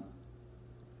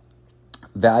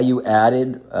value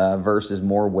added versus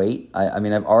more weight.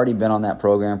 I've already been on that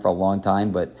program for a long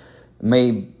time, but it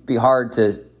may be hard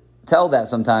to tell that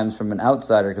sometimes from an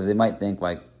outsider because they might think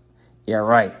like, yeah,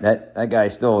 right, that guy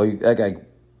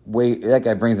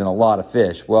brings in a lot of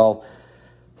fish. Well,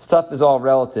 stuff is all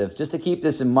relative. Just to keep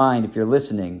this in mind, if you're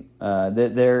listening,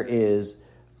 that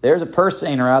there's a purse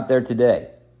seiner out there today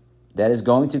that is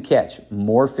going to catch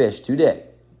more fish today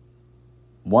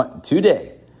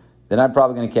than I'm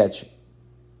probably going to catch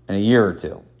in a year or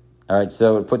two. All right,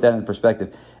 so put that in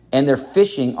perspective. And they're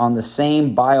fishing on the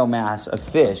same biomass of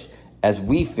fish as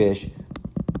we fish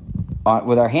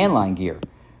with our handline gear.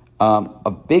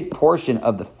 A big portion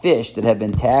of the fish that have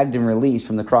been tagged and released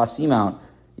from the cross seamount,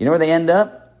 you know where they end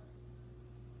up?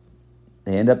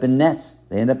 They end up in nets.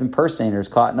 They end up in purse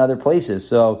seiners caught in other places.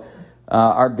 So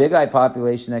our big eye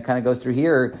population that kind of goes through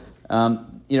here,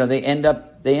 they end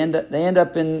up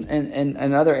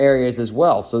in other areas as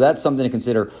well. So that's something to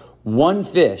consider. One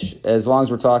fish, as long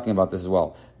as we're talking about this as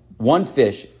well, one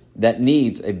fish that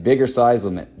needs a bigger size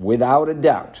limit, without a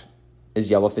doubt, is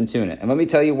yellowfin tuna. And let me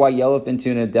tell you why yellowfin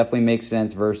tuna definitely makes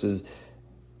sense versus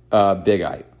big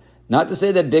eye. Not to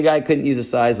say that big eye couldn't use a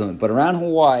size limit, but around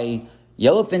Hawaii,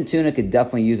 yellowfin tuna could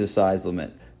definitely use a size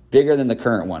limit bigger than the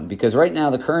current one, because right now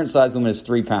the current size limit is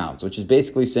 3 pounds, which is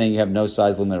basically saying you have no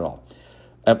size limit at all.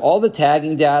 Of all the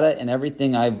tagging data and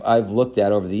everything I've looked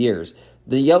at over the years,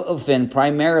 the yellowfin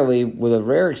primarily, with a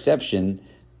rare exception,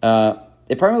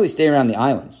 they primarily stay around the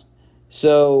islands.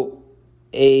 So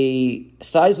a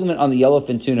size limit on the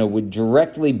yellowfin tuna would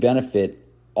directly benefit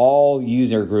all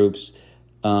user groups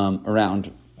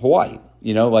around Hawaii.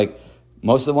 Like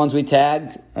most of the ones we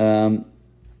tagged,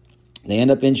 they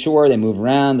end up inshore, they move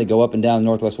around, they go up and down the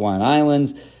Northwest Hawaiian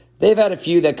Islands. They've had a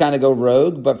few that kind of go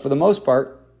rogue, but for the most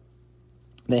part,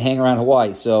 they hang around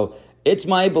Hawaii. So it's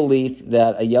my belief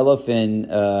that a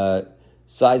yellowfin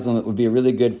size limit would be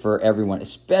really good for everyone,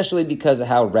 especially because of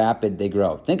how rapid they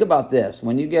grow. Think about this.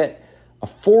 When you get a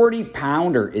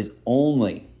 40-pounder is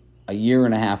only a year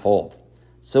and a half old.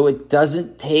 So it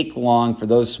doesn't take long for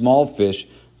those small fish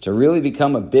to really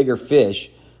become a bigger fish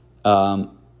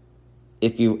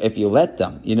if you let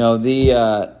them.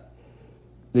 The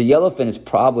yellowfin is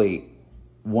probably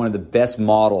one of the best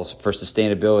models for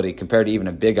sustainability compared to even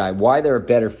a big eye. Why they're a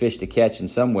better fish to catch in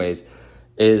some ways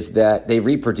is that they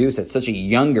reproduce at such a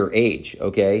younger age,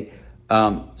 okay?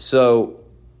 So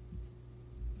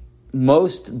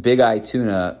most big eye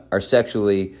tuna are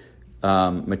sexually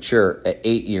mature at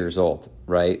 8 years old,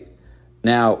 right?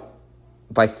 Now,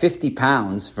 by 50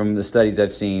 pounds from the studies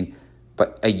I've seen,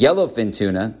 but a yellowfin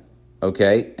tuna,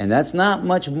 okay, and that's not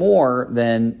much more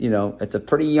than, it's a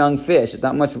pretty young fish. It's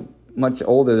not much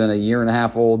older than a year and a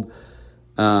half old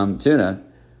tuna.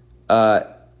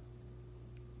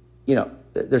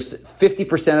 There's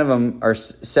 50% of them are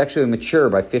sexually mature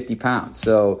by 50 pounds.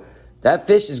 So that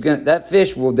fish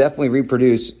will definitely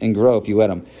reproduce and grow if you let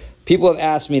them. People have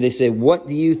asked me, they say, what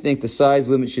do you think the size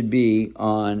limit should be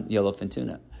on yellowfin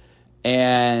tuna?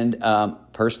 And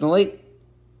personally,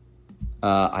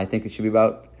 I think it should be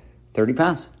about 30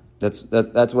 pounds. That's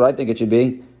what I think it should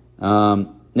be.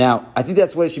 Now, I think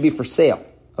that's what it should be for sale,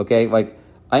 okay? Like,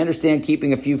 I understand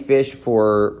keeping a few fish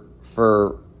for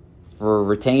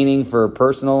retaining, for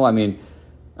personal. I mean,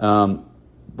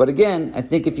 but again, I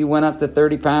think if you went up to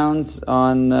 30 pounds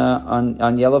on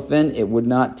yellowfin, it would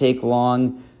not take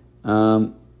long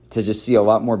to just see a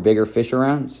lot more bigger fish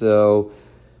around. So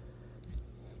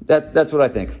that's what I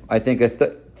think. I think a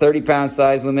 30-pound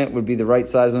size limit would be the right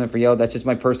size limit for yellow. That's just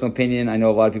my personal opinion. I know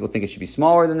a lot of people think it should be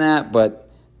smaller than that, but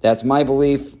that's my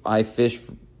belief. I fish,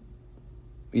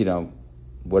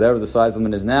 whatever the size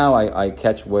limit is now. I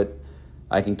catch what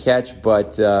I can catch.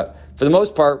 But for the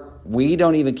most part, we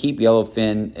don't even keep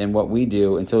yellowfin in what we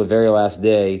do until the very last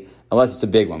day, unless it's a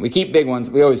big one. We keep big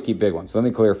ones. We always keep big ones. So let me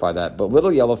clarify that. But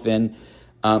little yellowfin,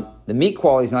 the meat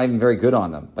quality is not even very good on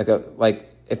them. Like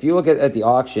if you look at the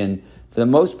auction, for the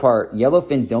most part,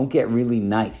 yellowfin don't get really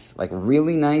nice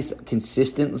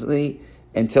consistently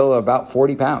until about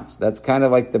 40 pounds. That's kind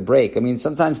of like the break. I mean,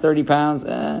 sometimes 30 pounds,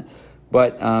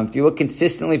 but if you look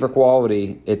consistently for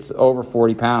quality, it's over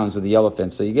 40 pounds with the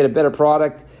yellowfin. So you get a better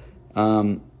product,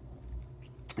 and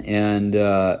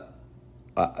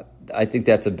I think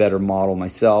that's a better model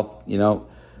myself,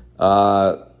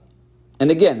 And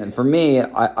again, for me,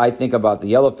 I think about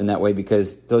the yellowfin that way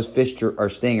because those fish are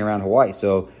staying around Hawaii.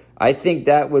 So I think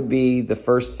that would be the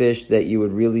first fish that you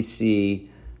would really see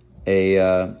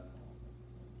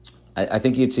I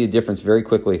think you'd see a difference very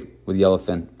quickly with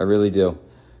yellowfin. I really do.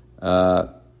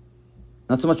 Not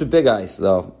so much with big eyes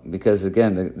though, because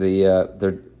again,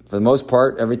 they're for the most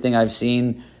part, everything I've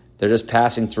seen, they're just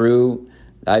passing through.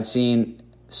 I've seen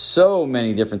so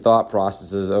many different thought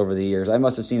processes over the years. I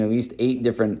must have seen at least 8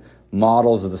 different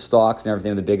models of the stalks and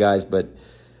everything with the big eyes, but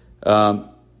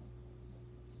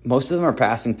most of them are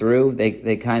passing through.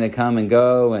 They kind of come and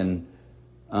go, and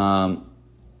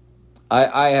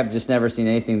I have just never seen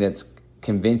anything that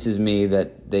convinces me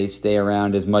that they stay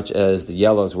around as much as the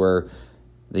yellows were.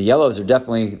 The yellows are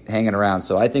definitely hanging around.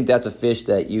 So I think that's a fish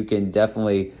that you can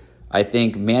definitely, I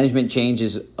think management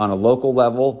changes on a local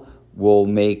level will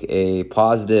make a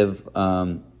positive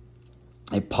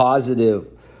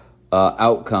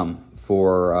outcome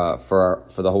for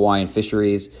the Hawaiian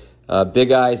fisheries.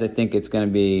 Big eyes, I think it's going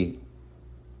to be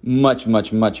much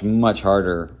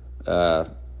harder.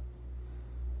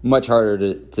 Much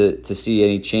harder to see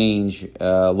any change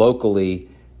locally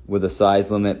with a size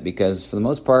limit because for the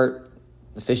most part,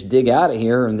 the fish dig out of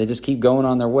here and they just keep going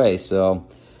on their way. So,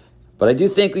 but I do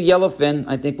think with yellowfin,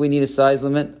 I think we need a size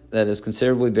limit that is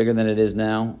considerably bigger than it is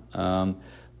now,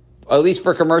 at least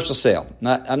for commercial sale.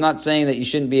 I'm not saying that you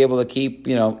shouldn't be able to keep,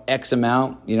 X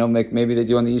amount, maybe they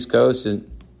do on the East Coast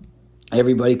and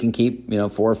everybody can keep,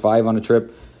 4 or 5 on a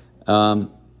trip.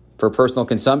 for personal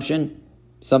consumption,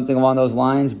 something along those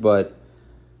lines. But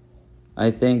I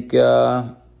think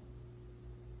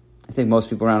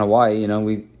most people around Hawaii,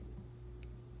 we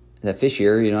that fish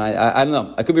here, I don't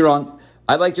know. I could be wrong.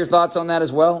 I'd like your thoughts on that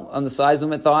as well, on the size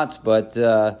limit thoughts. But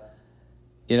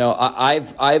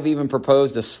I've even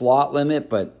proposed a slot limit,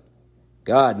 but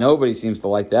God, nobody seems to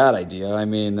like that idea. I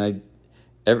mean,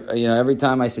 every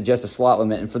time I suggest a slot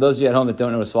limit, and for those of you at home that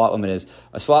don't know what a slot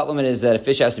limit is that a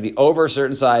fish has to be over a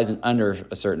certain size and under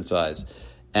a certain size.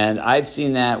 And I've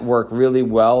seen that work really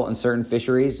well in certain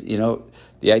fisheries.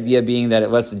 The idea being that it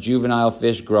lets the juvenile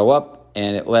fish grow up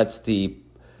and it lets the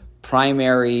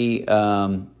primary,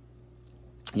 the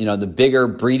bigger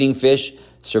breeding fish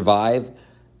survive.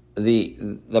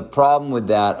 The problem with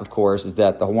that, of course, is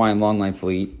that the Hawaiian longline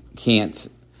fleet can't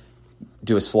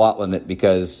do a slot limit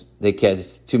because they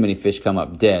catch too many fish come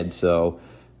up dead. So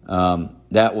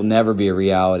that will never be a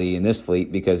reality in this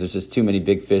fleet because there's just too many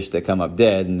big fish that come up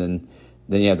dead, and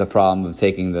then you have the problem of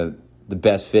taking the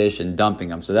best fish and dumping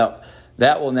them. So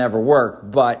that will never work.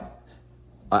 But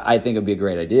I think it'd be a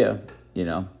great idea,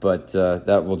 But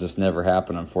that will just never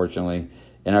happen, unfortunately,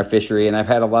 in our fishery. And I've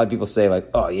had a lot of people say, like,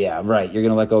 "Oh yeah, right, you're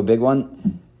going to let go a big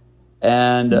one,"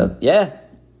 and yeah,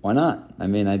 why not? I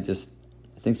mean, I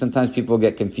think sometimes people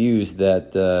get confused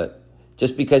that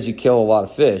just because you kill a lot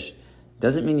of fish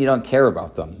doesn't mean you don't care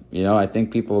about them. I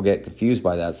think people get confused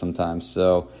by that sometimes.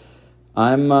 So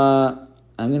I'm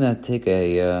going to take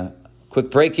a quick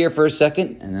break here for a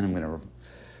second, and then I'm going to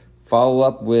follow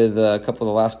up with a couple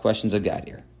of the last questions I've got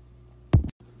here.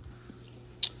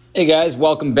 Hey guys,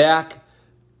 welcome back.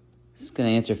 Just going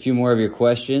to answer a few more of your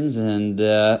questions, and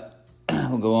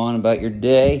we'll go on about your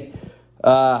day.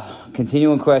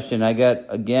 Continuing question. I got,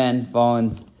 again,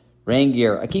 following rain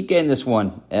gear. I keep getting this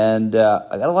one, and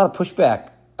I got a lot of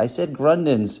pushback. I said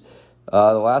Grundens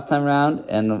the last time around,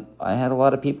 and I had a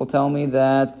lot of people tell me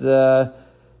that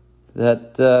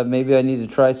maybe I need to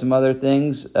try some other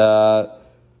things. I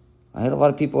had a lot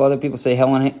of other people say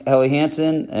Helly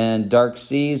Hansen and Dark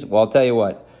Seas. Well, I'll tell you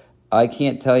what. I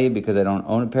can't tell you because I don't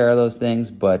own a pair of those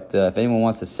things, but if anyone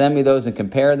wants to send me those and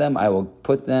compare them, I will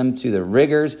put them to the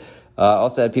riggers.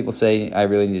 Also had people say I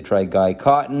really need to try Guy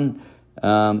Cotton.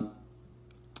 To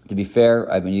be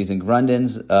fair, I've been using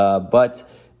Grundens, but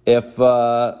if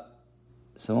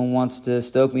someone wants to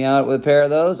stoke me out with a pair of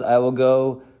those, I will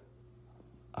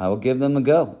give them a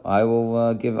go. I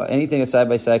will give anything a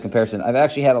side-by-side comparison. I've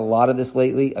actually had a lot of this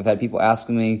lately. I've had people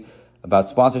asking me about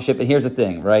sponsorship, and here's the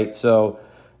thing, right? So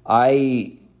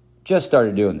I just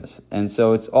started doing this, and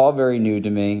so it's all very new to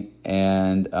me,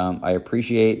 and I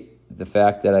appreciate the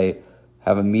fact that I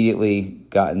have immediately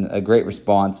gotten a great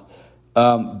response,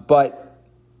 but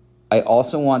I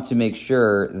also want to make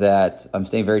sure that I'm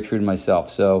staying very true to myself.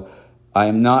 So I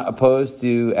am not opposed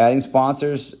to adding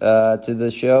sponsors to the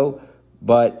show,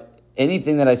 but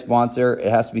anything that I sponsor,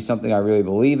 it has to be something I really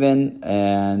believe in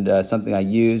and something I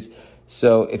use.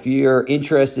 So if you're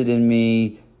interested in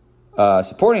me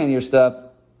supporting on your stuff,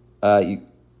 you're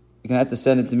gonna have to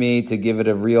send it to me to give it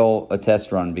a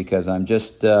test run, because I'm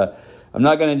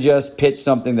not gonna just pitch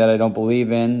something that I don't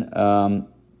believe in.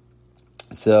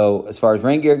 So as far as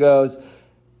rain gear goes,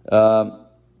 I'm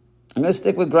gonna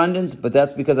stick with Grundens, but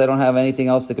that's because I don't have anything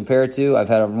else to compare it to. I've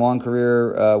had a long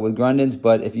career with Grundens,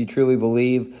 but if you truly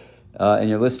believe and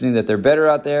you're listening that they're better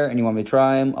out there and you want me to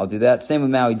try them, I'll do that. Same with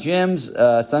Maui Jims,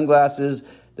 sunglasses.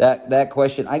 That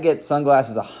question, I get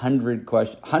sunglasses 100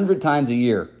 times a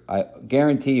year. I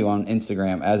guarantee you on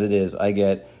Instagram, as it is, I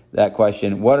get that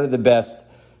question. What are the best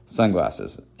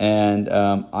sunglasses? And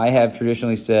I have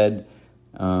traditionally said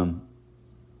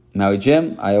Maui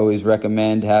Jim. I always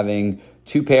recommend having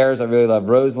 2 pairs. I really love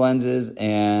rose lenses,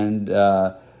 and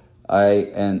I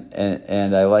like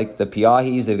the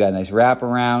Piahis. They've got a nice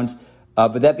wraparound.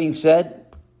 But that being said,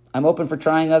 I'm open for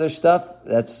trying other stuff.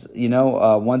 That's,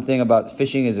 one thing about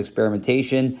fishing is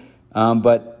experimentation.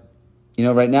 But,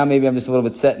 right now maybe I'm just a little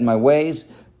bit set in my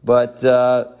ways. But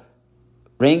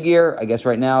rain gear, I guess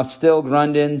right now, still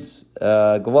Grundens,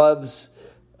 gloves.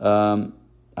 I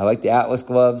like the Atlas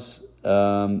gloves.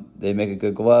 They make a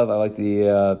good glove. I like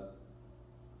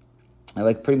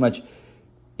pretty much,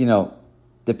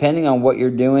 depending on what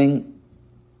you're doing,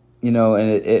 and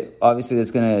it obviously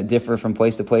that's going to differ from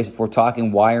place to place. If we're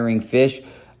talking wiring fish,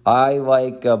 I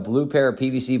like a blue pair of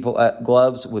PVC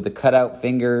gloves with the cutout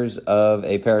fingers of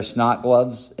a pair of snot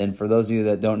gloves. And for those of you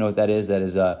that don't know what that is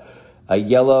a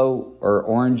yellow or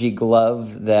orangey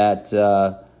glove that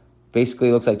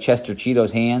basically looks like Chester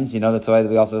Cheeto's hands. That's why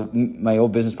my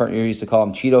old business partner used to call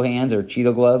them Cheeto hands or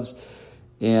Cheeto gloves.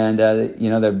 And,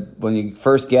 they're, when you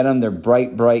first get them, they're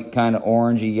bright kind of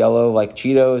orangey yellow like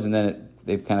Cheetos, and then it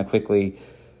they kind of quickly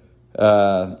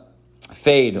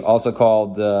fade. Also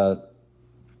called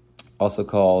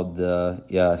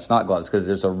snot gloves, because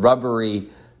there's a rubbery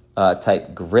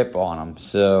type grip on them.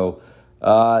 So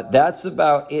that's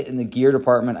about it in the gear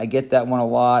department. I get that one a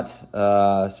lot.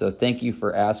 So thank you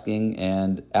for asking.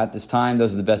 And at this time,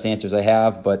 those are the best answers I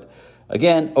have. But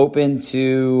again, open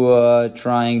to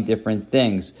trying different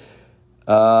things.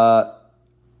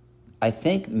 I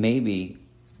think maybe,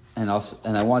 and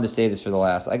I wanted to say this for the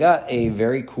last. I got a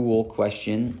very cool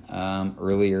question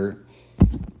earlier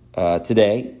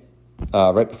today.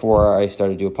 Right before I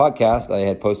started to do a podcast, I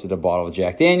had posted a bottle of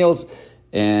Jack Daniels,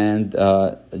 and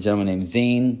a gentleman named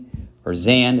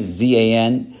Zan,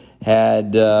 Z-A-N,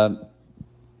 had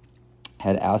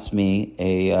asked me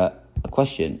a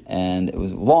question, and it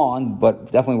was long,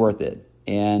 but definitely worth it.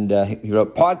 And he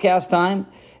wrote, "Podcast time.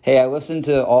 Hey, I listened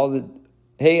to all the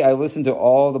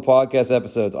podcast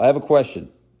episodes. I have a question.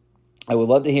 I would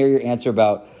love to hear your answer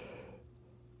about.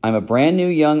 I'm a brand new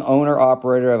young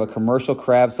owner-operator of a commercial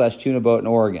crab/tuna boat in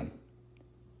Oregon.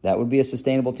 That would be a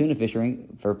sustainable tuna fishery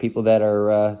for people that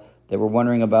were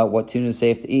wondering about what tuna is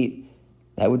safe to eat.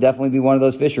 That would definitely be one of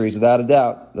those fisheries, without a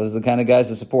doubt. Those are the kind of guys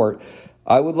to support.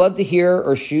 I would love to hear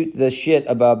or shoot the shit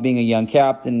about being a young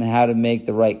captain and how to make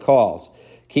the right calls.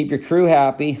 Keep your crew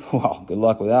happy." Well, good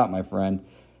luck with that, my friend.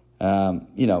 We'll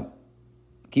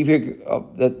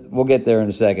get there in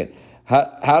a second.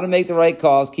 How to make the right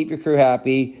calls, keep your crew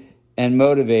happy and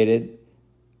motivated.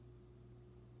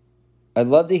 I'd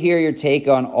love to hear your take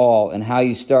on all and how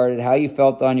you started, how you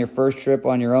felt on your first trip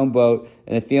on your own boat,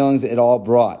 and the feelings it all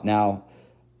brought. Now,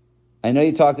 I know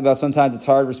you talked about sometimes it's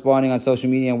hard responding on social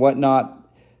media and whatnot.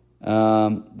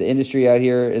 The industry out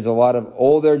here is a lot of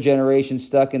older generation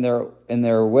stuck in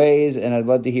their ways, and I'd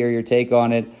love to hear your take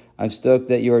on it. I'm stoked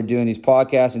that you are doing these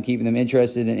podcasts and keeping them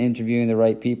interested in interviewing the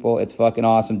right people. It's fucking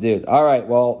awesome, dude. All right,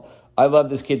 well, I love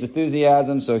this kid's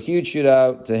enthusiasm, so huge shout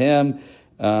out to him.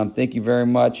 Thank you very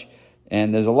much.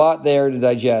 And there's a lot there to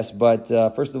digest, but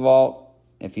first of all,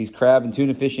 if he's crab and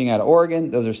tuna fishing out of Oregon,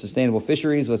 those are sustainable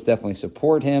fisheries. Let's definitely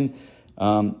support him.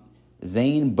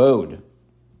 Zane Bode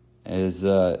is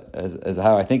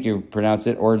how I think you pronounce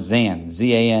it, or Zan,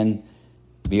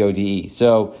 Z-A-N-B-O-D-E.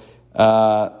 So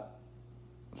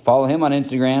follow him on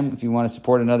Instagram if you want to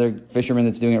support another fisherman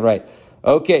that's doing it right.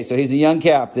 Okay, so he's a young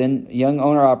captain, young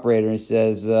owner-operator, and he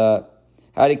says, how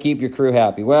to keep your crew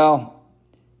happy? Well,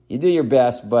 you do your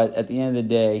best, but at the end of the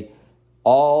day,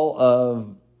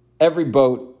 every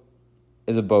boat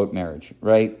is a boat marriage,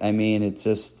 right? I mean, it's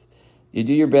just, you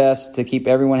do your best to keep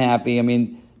everyone happy. I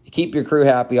mean, you keep your crew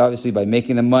happy, obviously, by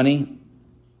making them money,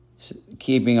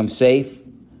 keeping them safe,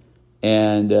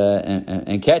 and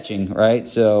catching, right?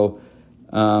 So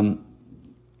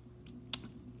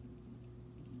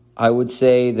I would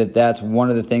say that that's one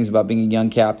of the things about being a young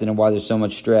captain and why there's so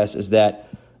much stress, is that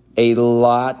a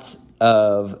lot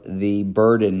of the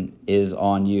burden is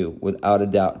on you, without a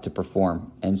doubt, to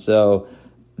perform. And so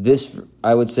this,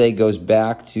 I would say, goes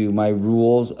back to my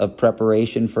rules of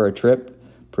preparation for a trip.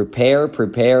 Prepare,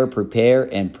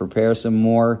 and prepare some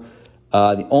more.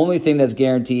 The only thing that's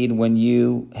guaranteed when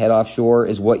you head offshore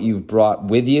is what you've brought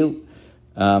with you.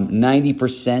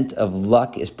 90% of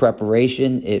luck is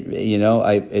preparation.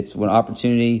 It's when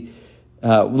opportunity.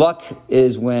 Luck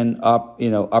is when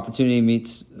opportunity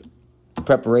meets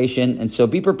preparation, and so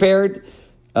be prepared.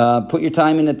 Put your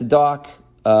time in at the dock.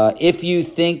 If you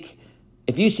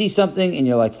see something and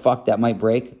you're like, "Fuck, that might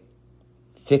break,"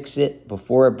 fix it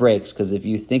before it breaks. Because if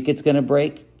you think it's gonna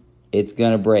break, it's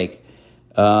gonna break.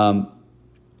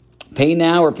 Pay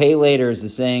now or pay later is the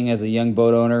saying as a young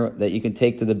boat owner that you can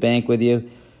take to the bank with you.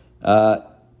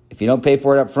 If you don't pay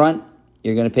for it up front,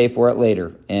 you're going to pay for it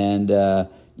later. And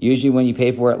usually when you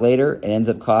pay for it later, it ends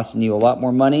up costing you a lot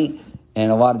more money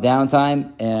and a lot of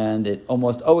downtime. And it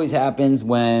almost always happens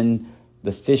when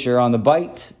the fish are on the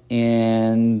bite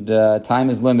and time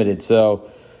is limited. So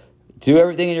do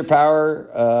everything in your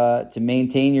power to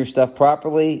maintain your stuff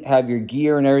properly. Have your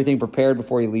gear and everything prepared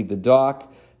before you leave the dock.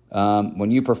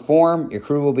 When you perform, your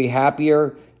crew will be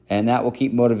happier, and that will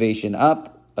keep motivation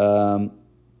up. I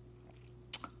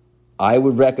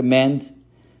would recommend,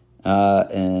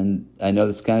 and I know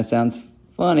this kind of sounds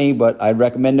funny, but I'd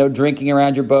recommend no drinking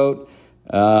around your boat.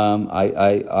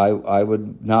 I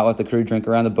would not let the crew drink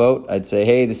around the boat. I'd say,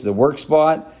 hey, this is a work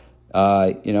spot.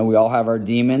 We all have our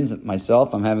demons.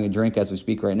 Myself, I'm having a drink as we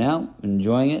speak right now,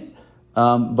 enjoying it.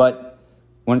 But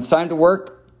when it's time to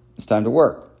work, it's time to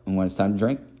work. And when it's time to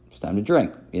drink, it's time to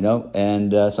drink,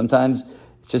 and sometimes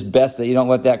it's just best that you don't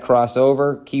let that cross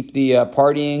over. Keep the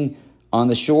partying on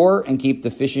the shore and keep the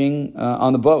fishing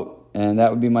on the boat. and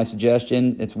that would be my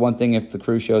suggestion. It's one thing if the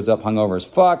crew shows up hungover as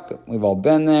fuck. We've all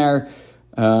been there.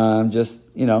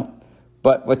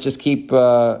 But let's just keep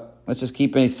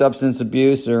any substance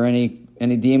abuse or any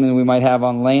demon we might have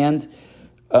on land.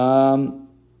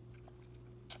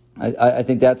 I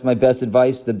think that's my best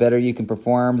advice. The better you can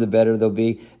perform, the better they'll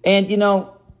be. And,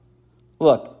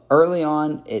 look, early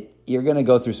on, you're going to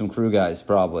go through some crew guys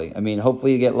probably. I mean,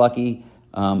 hopefully you get lucky.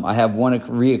 I have one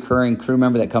reoccurring crew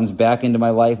member that comes back into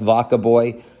my life, Vodka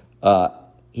Boy.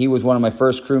 He was one of my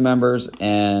first crew members,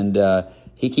 and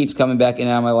he keeps coming back in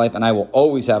and out of my life, and I will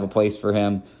always have a place for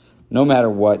him, no matter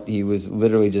what. He was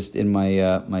literally just in my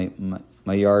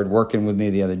yard working with me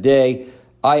the other day.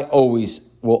 I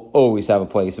will always have a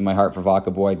place in my heart for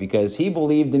Vodka Boy because he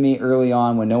believed in me early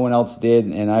on when no one else did,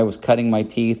 and I was cutting my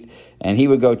teeth, and he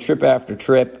would go trip after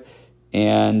trip,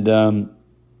 and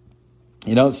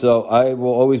so I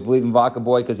will always believe in Vodka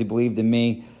Boy because he believed in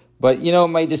me. But it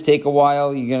might just take a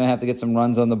while. You're gonna have to get some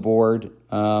runs on the board.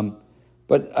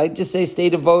 But I just say stay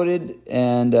devoted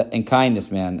and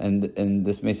kindness, man. And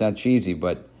this may sound cheesy,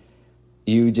 but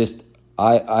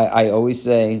I always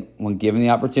say when given the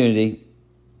opportunity,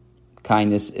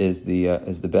 kindness is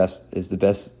the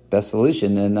best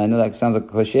solution. And I know that sounds like a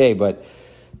cliche, but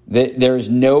there is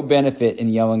no benefit in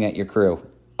yelling at your crew.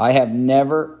 I have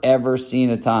never ever seen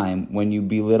a time when you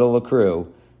belittle a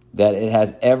crew that it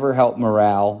has ever helped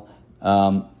morale.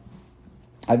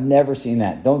 I've never seen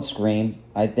that. Don't scream.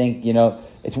 I think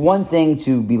it's one thing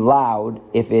to be loud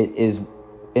if it is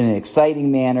in an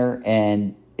exciting manner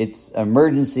and it's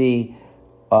emergency.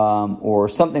 Or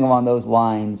something along those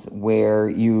lines where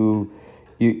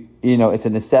it's a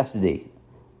necessity,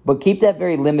 but keep that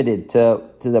very limited to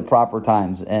the proper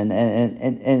times,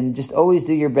 and just always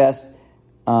do your best.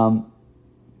 Always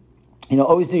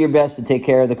do your best to take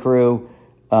care of the crew,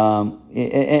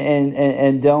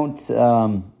 and don't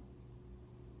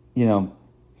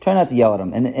try not to yell at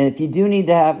them. And if you do need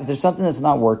to if there's something that's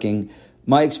not working,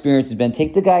 my experience has been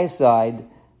take the guy aside,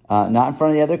 not in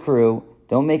front of the other crew.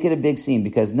 Don't make it a big scene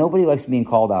because nobody likes being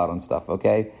called out on stuff,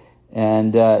 okay?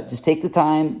 And just take the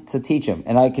time to teach them.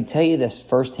 And I can tell you this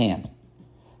firsthand.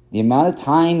 The amount of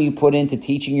time you put into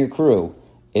teaching your crew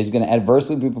is going to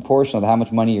adversely be proportional to how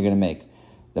much money you're going to make.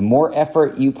 The more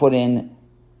effort you put in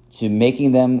to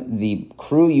making them the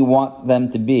crew you want them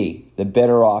to be, the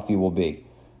better off you will be.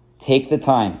 Take the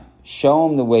time. Show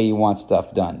them the way you want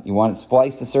stuff done. You want it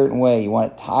spliced a certain way. You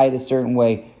want it tied a certain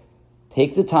way.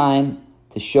 Take the time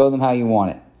to show them how you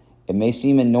want it. It may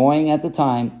seem annoying at the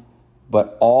time,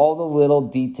 but all the little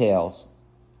details,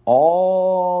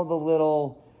 all those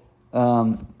little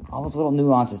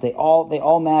nuances, they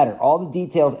all matter. All the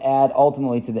details add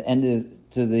ultimately to the end of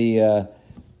the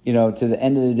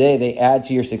day. They add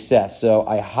to your success. So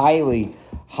I highly,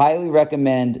 highly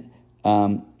recommend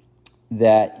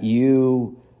that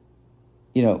you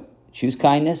choose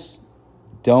kindness.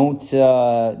 Don't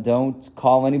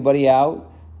call anybody out.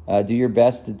 Do your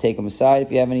best to take them aside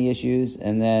if you have any issues.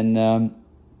 And then,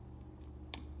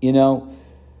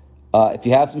 if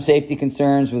you have some safety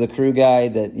concerns with a crew guy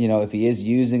that, if he is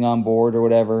using on board or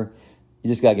whatever, you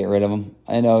just got to get rid of him.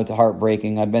 I know it's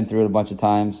heartbreaking. I've been through it a bunch of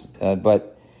times,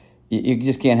 but you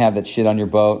just can't have that shit on your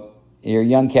boat. You're a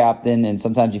young captain, and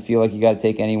sometimes you feel like you got to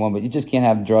take anyone, but you just can't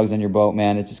have drugs on your boat,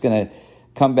 man. It's just going to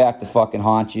come back to fucking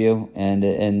haunt you. And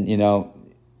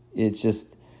it's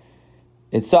just...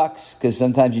 It sucks because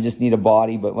sometimes you just need a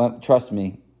body, but trust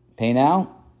me, pay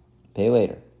now, pay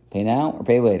later. Pay now or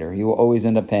pay later. You will always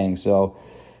end up paying. So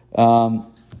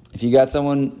if you got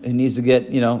someone who needs to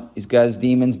get, he's got his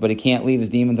demons, but he can't leave his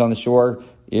demons on the shore,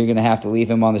 you're going to have to leave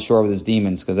him on the shore with his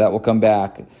demons because that will come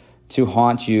back to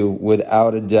haunt you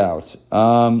without a doubt.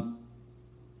 The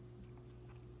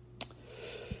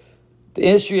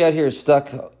industry out here is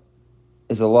a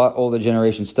lot older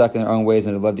generation stuck in their own ways,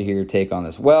 and I'd love to hear your take on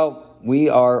this. Well, we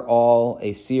are all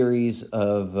a series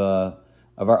of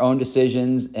our own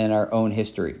decisions and our own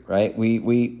history, right?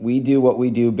 We do what we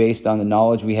do based on the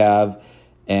knowledge we have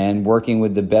and working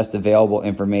with the best available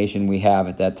information we have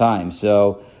at that time.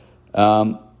 So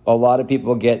a lot of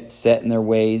people get set in their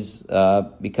ways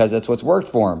because that's what's worked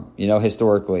for them,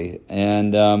 historically.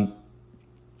 And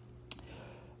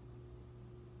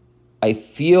I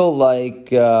feel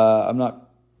like I'm not.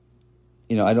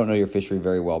 I don't know your fishery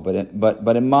very well, but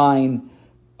in mine,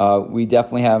 we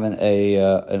definitely have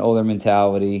an older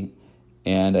mentality,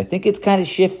 and I think it's kind of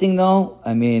shifting though.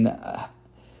 I mean,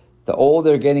 the old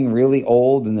are getting really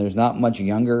old, and there's not much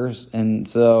youngers, and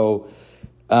so,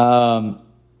 I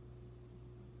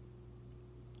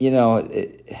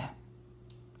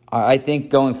think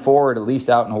going forward, at least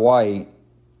out in Hawaii,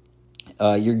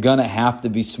 You're going to have to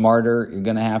be smarter. You're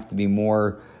going to have to be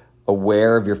more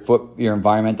aware of your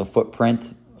environmental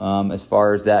footprint as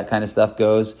far as that kind of stuff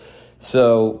goes.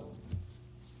 So,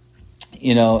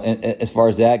 as far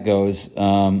as that goes,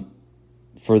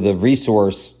 for the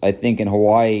resource, I think in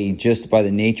Hawaii, just by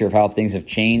the nature of how things have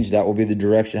changed, that will be the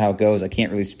direction how it goes. I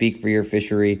can't really speak for your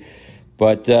fishery,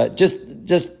 but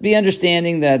just be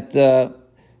understanding that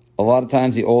a lot of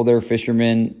times the older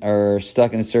fishermen are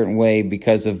stuck in a certain way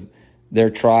because of their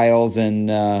trials and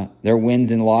their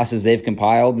wins and losses they've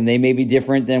compiled, and they may be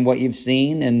different than what you've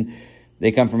seen, and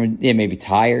they may be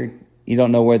tired. You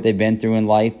don't know what they've been through in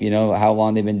life, how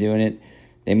long they've been doing it.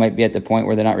 They might be at the point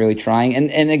where they're not really trying.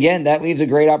 And again, that leaves a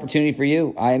great opportunity for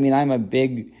you. I mean, I'm a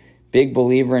big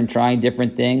believer in trying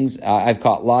different things. I've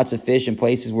caught lots of fish in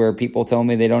places where people tell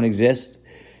me they don't exist.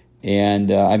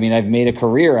 And I've made a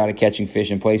career out of catching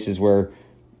fish in places where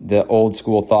the old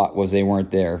school thought was they weren't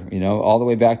there, all the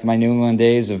way back to my New England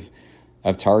days of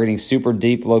targeting super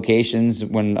deep locations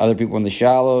when other people were in the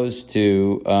shallows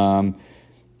to,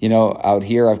 out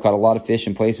here, I've caught a lot of fish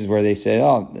in places where they say,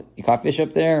 oh, you caught fish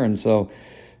up there? And so,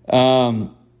 I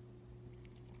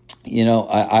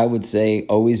would say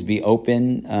always be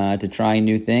open to trying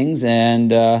new things.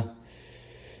 And, I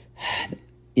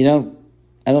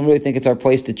don't really think it's our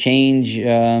place to change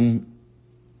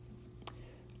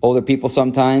older people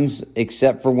sometimes,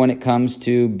 except for when it comes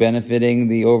to benefiting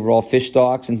the overall fish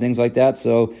stocks and things like that.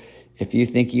 So if you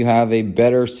think you have a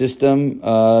better system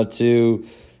for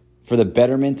the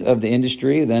betterment of the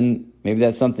industry, then maybe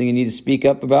that's something you need to speak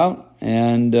up about.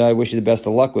 And I wish you the best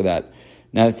of luck with that.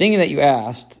 Now, the thing that you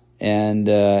asked, and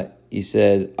you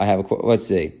said, I have a quote. Let's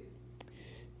see.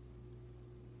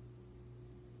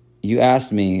 You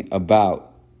asked me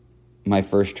about my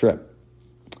first trip.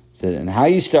 Said, and how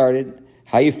you started,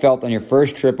 how you felt on your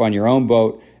first trip on your own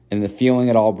boat, and the feeling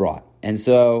it all brought. And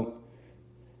so,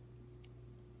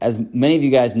 as many of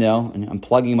you guys know, and I'm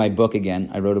plugging my book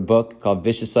again, I wrote a book called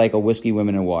Vicious Cycle, Whiskey,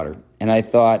 Women, and Water. And I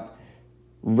thought,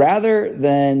 rather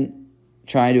than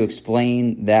trying to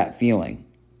explain that feeling,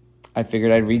 I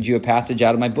figured I'd read you a passage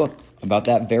out of my book about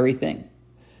that very thing.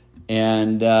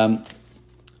 And I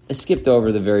skipped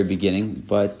over the very beginning,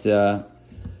 but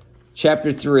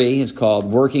chapter 3 is called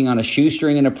Working on a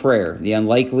Shoestring and a Prayer, The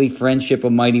Unlikely Friendship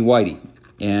of Mighty Whitey.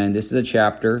 And this is a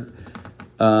chapter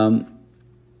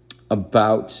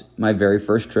about my very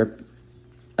first trip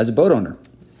as a boat owner.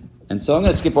 And so I'm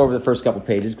going to skip over the first couple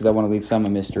pages because I want to leave some a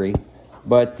mystery.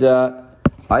 But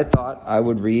I thought I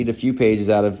would read a few pages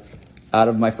out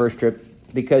of my first trip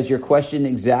because your question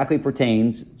exactly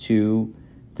pertains to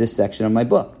this section of my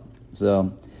book.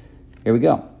 So here we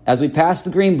go. As we passed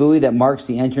the green buoy that marks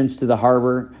the entrance to the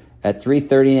harbor at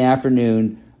 3:30 in the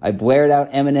afternoon, I blared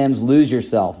out Eminem's Lose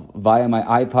Yourself via my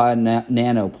iPod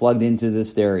Nano plugged into the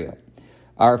stereo.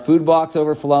 Our food box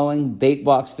overflowing, bait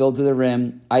box filled to the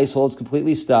rim, ice holes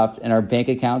completely stuffed, and our bank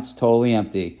accounts totally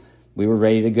empty. We were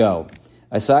ready to go.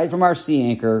 Aside from our sea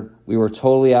anchor, we were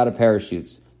totally out of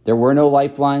parachutes. There were no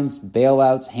lifelines,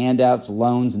 bailouts, handouts,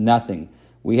 loans, nothing.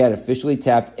 We had officially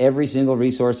tapped every single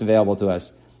resource available to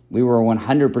us. We were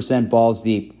 100% balls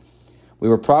deep. We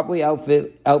were properly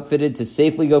outfitted to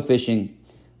safely go fishing.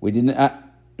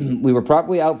 We were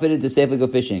properly outfitted to safely go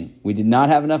fishing. We did not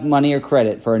have enough money or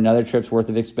credit for another trip's worth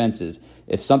of expenses.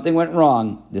 If something went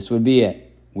wrong, this would be it.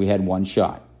 We had one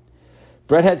shot.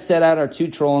 Brett had set out our 2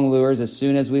 trolling lures as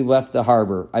soon as we left the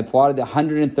harbor. I plotted the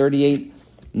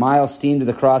 138-mile steam to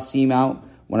the cross seamount.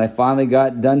 When I finally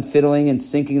got done fiddling and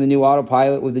syncing the new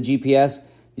autopilot with the GPS,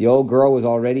 the old girl was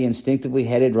already instinctively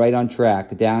headed right on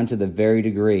track, down to the very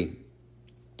degree.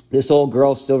 This old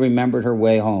girl still remembered her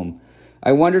way home.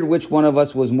 I wondered which one of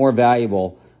us was more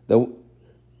valuable. than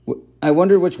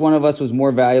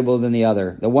the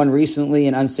other. The one recently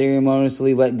and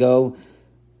unceremoniously let go,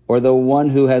 or the one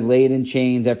who had laid in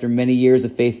chains after many years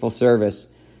of faithful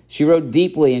service. She rowed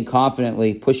deeply and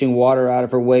confidently, pushing water out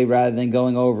of her way rather than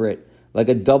going over it. Like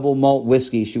a double malt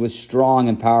whiskey, she was strong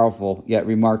and powerful, yet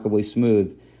remarkably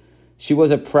smooth. She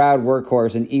was a proud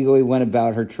workhorse and eagerly went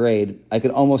about her trade. I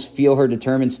could almost feel her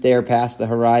determined stare past the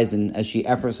horizon as she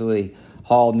effortlessly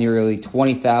hauled nearly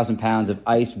 20,000 pounds of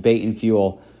ice, bait, and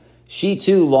fuel. She,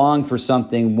 too, longed for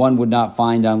something one would not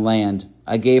find on land.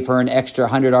 I gave her an extra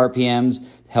 100 RPMs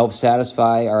to help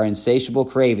satisfy our insatiable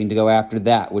craving to go after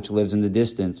that which lives in the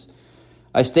distance.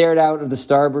 I stared out of the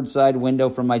starboard side window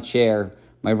from my chair.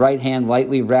 My right hand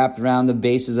lightly wrapped around the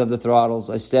bases of the throttles.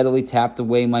 I steadily tapped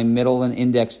away my middle and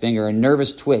index finger, a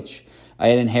nervous twitch I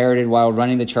had inherited while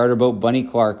running the charter boat Bunny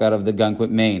Clark out of the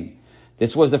Gunquit, Maine.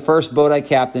 This was the first boat I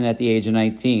captained at the age of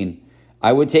 19.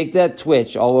 I would take that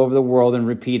twitch all over the world and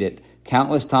repeat it.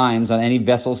 countless times on any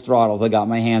vessel's throttles I got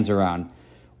my hands around.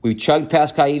 We chugged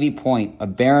past Kaiwi Point, a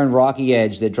barren rocky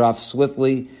edge that drops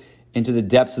swiftly into the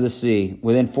depths of the sea.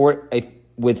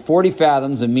 With 40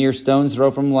 fathoms, a mere stone's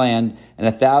throw from land, and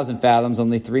 1,000 fathoms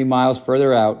only 3 miles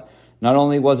further out, not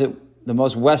only was it the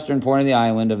most western point of the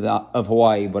island of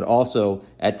Hawaii, but also,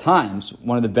 at times,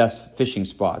 one of the best fishing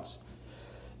spots.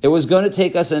 It was going to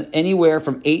take us anywhere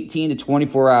from 18 to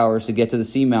 24 hours to get to the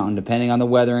sea mountain, depending on the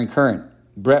weather and current.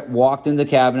 Brett walked into the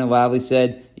cabin and loudly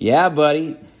said, "Yeah,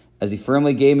 buddy," as he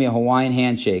firmly gave me a Hawaiian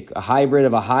handshake, a hybrid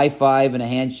of a high five and a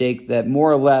handshake that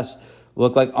more or less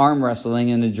looked like arm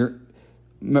wrestling and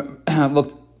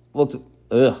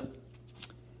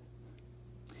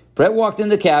Brett walked in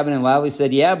the cabin and loudly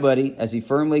said, "Yeah, buddy," as he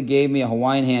firmly gave me a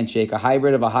Hawaiian handshake, a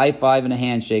hybrid of a high five and a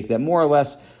handshake that more or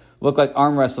less looked like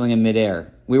arm wrestling in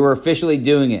midair. We were officially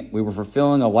doing it. We were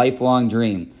fulfilling a lifelong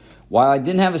dream. While I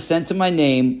didn't have a cent to my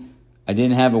name, I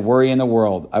didn't have a worry in the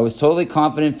world. I was totally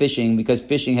confident fishing because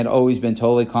fishing had always been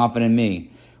totally confident in me.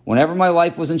 Whenever my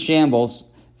life was in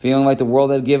shambles, feeling like the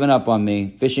world had given up on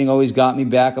me, fishing always got me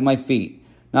back on my feet,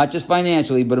 not just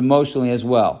financially, but emotionally as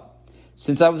well.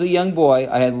 Since I was a young boy,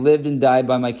 I had lived and died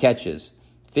by my catches.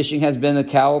 Fishing has been the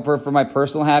caliper for my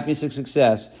personal happiness and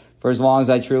success for as long as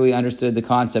I truly understood the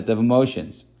concept of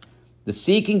emotions. The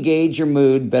sea can gauge your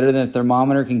mood better than a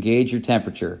thermometer can gauge your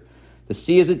temperature. The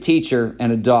sea is a teacher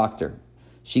and a doctor.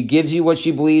 She gives you what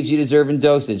she believes you deserve in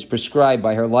dosage, prescribed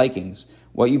by her likings.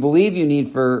 What you believe you need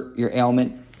for your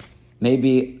ailment may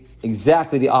be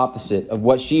exactly the opposite of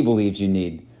what she believes you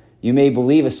need. You may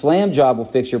believe a slam job will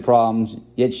fix your problems,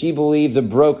 yet she believes a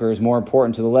broker is more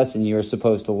important to the lesson you are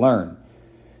supposed to learn.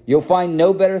 You'll find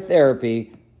no better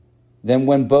therapy than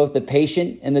when both the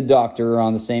patient and the doctor are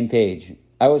on the same page.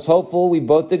 I was hopeful we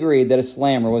both agreed that a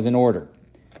slammer was in order.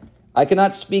 I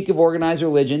cannot speak of organized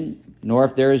religion, nor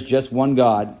if there is just one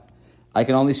God. I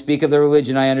can only speak of the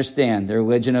religion I understand, the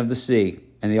religion of the sea,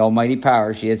 and the almighty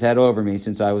power she has had over me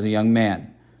since I was a young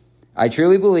man. I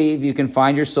truly believe you can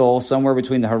find your soul somewhere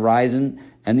between the horizon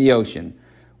and the ocean.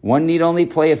 One need only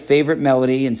play a favorite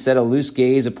melody and set a loose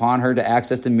gaze upon her to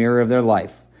access the mirror of their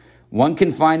life. One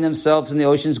can find themselves in the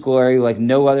ocean's glory like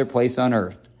no other place on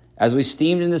earth. As we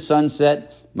steamed in the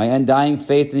sunset, my undying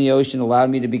faith in the ocean allowed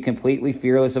me to be completely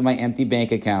fearless of my empty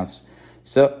bank accounts.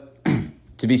 So,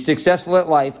 to be successful at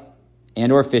life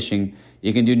and or fishing,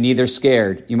 you can do neither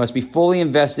scared. You must be fully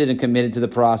invested and committed to the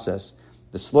process.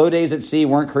 The slow days at sea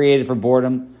weren't created for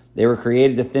boredom. They were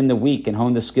created to thin the weak and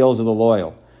hone the skills of the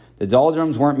loyal. The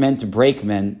doldrums weren't meant to break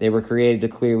men. They were created to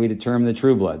clearly determine the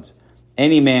true bloods.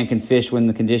 Any man can fish when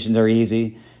the conditions are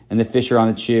easy and the fish are on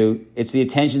the chew. It's the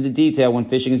attention to detail when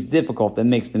fishing is difficult that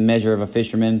makes the measure of a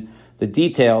fisherman. The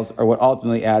details are what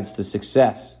ultimately adds to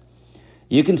success.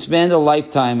 You can spend a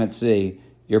lifetime at sea.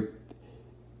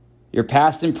 Your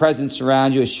past and present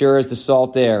surround you as sure as the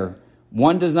salt air.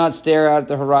 One does not stare out at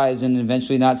the horizon and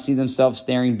eventually not see themselves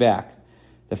staring back.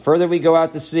 The further we go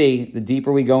out to sea, the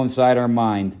deeper we go inside our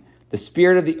mind. The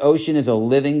spirit of the ocean is a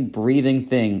living, breathing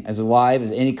thing, as alive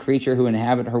as any creature who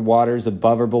inhabit her waters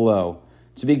above or below.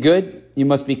 To be good, you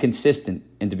must be consistent.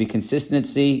 And to be consistent at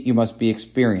sea, you must be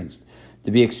experienced.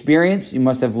 To be experienced, you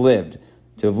must have lived.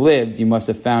 To have lived, you must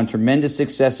have found tremendous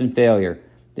success and failure.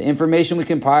 The information we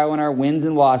compile in our wins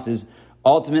and losses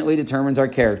ultimately determines our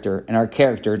character, and our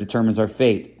character determines our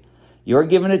fate. You're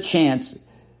given a chance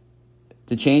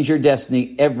to change your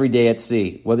destiny every day at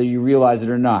sea, whether you realize it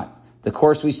or not. The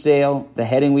course we sail, the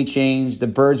heading we change, the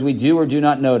birds we do or do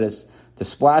not notice, the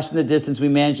splash in the distance we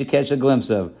manage to catch a glimpse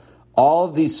of, all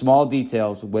of these small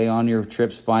details weigh on your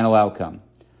trip's final outcome.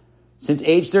 Since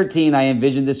age 13, I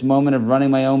envisioned this moment of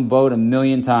running my own boat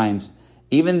 1,000,000 times.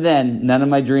 Even then, none of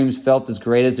my dreams felt as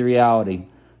great as the reality.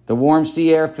 The warm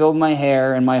sea air filled my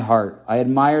hair and my heart. I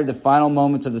admired the final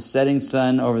moments of the setting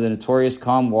sun over the notorious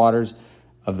calm waters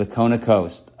of the Kona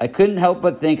coast. I couldn't help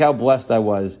but think how blessed I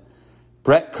was.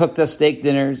 Brett cooked us steak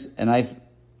dinners, and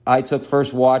I took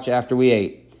first watch after we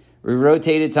ate. We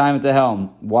rotated time at the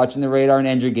helm, watching the radar and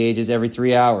engine gauges every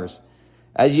 3 hours.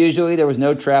 As usually, there was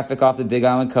no traffic off the Big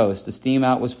Island coast. The steam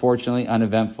out was fortunately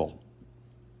uneventful.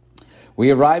 We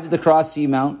arrived at the Cross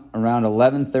Seamount around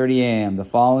 11:30 a.m. the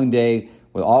following day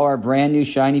with all our brand new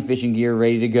shiny fishing gear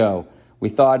ready to go. We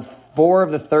thawed 4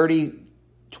 of the 30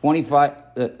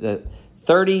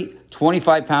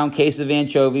 25-pound cases of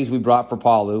anchovies we brought for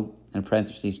Palu, in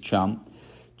parentheses, chum,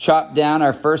 chopped down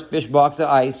our first fish box of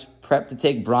ice, prepped to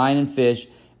take brine and fish,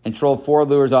 and trolled 4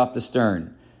 lures off the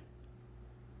stern.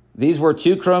 These were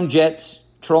 2 chrome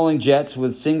trolling jets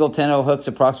with single 10-0 hooks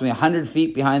approximately 100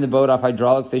 feet behind the boat off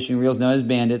hydraulic fishing reels known as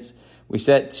bandits. We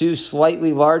set 2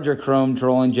 slightly larger chrome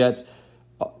trolling jets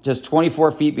just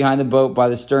 24 feet behind the boat by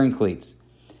the stern cleats.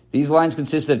 These lines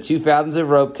consisted of 2 fathoms of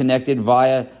rope connected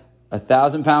via a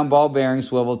 1,000-pound ball bearing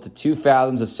swivel to 2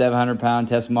 fathoms of 700-pound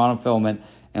test monofilament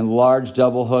and large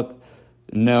double hook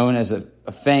known as a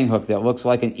fang hook that looks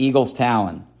like an eagle's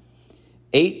talon.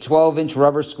 8 12-inch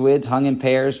rubber squids hung in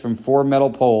pairs from 4 metal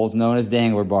poles known as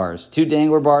dangler bars. 2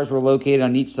 dangler bars were located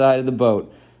on each side of the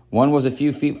boat. One was a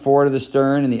few feet forward of the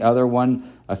stern and the other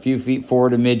one a few feet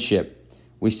forward of midship.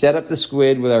 We set up the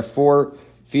squid with our 4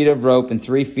 feet of rope and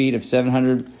 3 feet of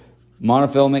 700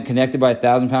 monofilament connected by a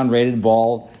 1,000-pound rated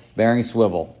ball bearing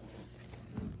swivel.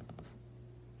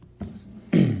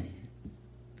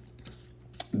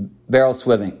 Barrel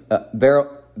swivel.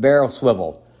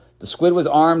 The squid was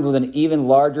armed with an even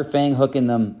larger fang hook in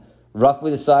them,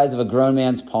 roughly the size of a grown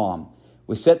man's palm.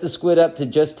 We set the squid up to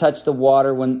just touch the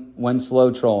water when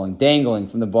slow trolling, dangling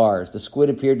from the bars. The squid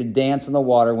appeared to dance in the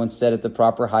water when set at the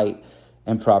proper height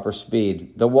and proper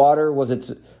speed. The water was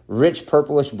its rich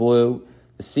purplish blue,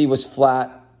 the sea was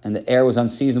flat, and the air was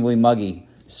unseasonably muggy.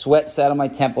 Sweat sat on my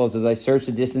temples as I searched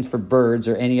the distance for birds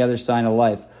or any other sign of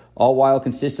life, all while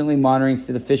consistently monitoring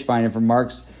the fish finder for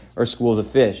marks or schools of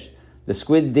fish. The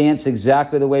squid danced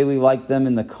exactly the way we liked them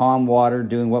in the calm water,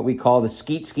 doing what we call the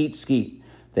skeet, skeet, skeet.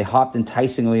 They hopped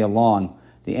enticingly along.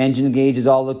 The engine gauges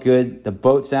all looked good. The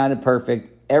boat sounded perfect.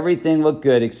 Everything looked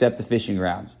good except the fishing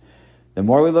grounds. The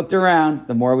more we looked around,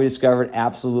 the more we discovered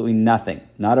absolutely nothing.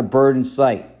 Not a bird in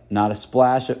sight, not a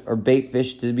splash or bait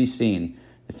fish to be seen.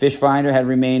 The fish finder had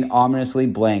remained ominously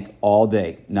blank all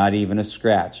day, not even a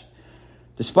scratch.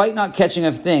 Despite not catching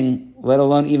a thing, let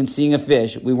alone even seeing a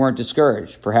fish, we weren't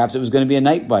discouraged. Perhaps it was going to be a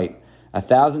night bite.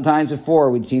 1,000 times before,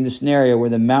 we'd seen the scenario where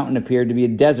the mountain appeared to be a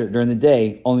desert during the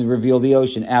day, only revealed the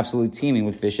ocean absolutely teeming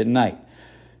with fish at night.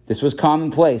 This was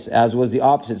commonplace, as was the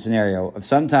opposite scenario of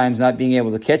sometimes not being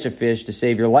able to catch a fish to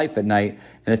save your life at night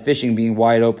and the fishing being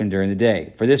wide open during the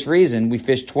day. For this reason, we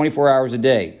fished 24 hours a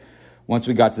day once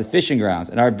we got to the fishing grounds.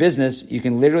 In our business, you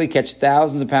can literally catch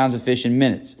thousands of pounds of fish in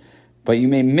minutes. But you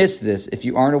may miss this if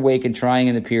you aren't awake and trying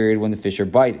in the period when the fish are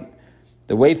biting.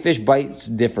 The way fish bites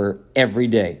differ every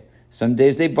day. Some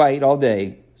days they bite all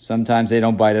day, sometimes they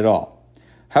don't bite at all.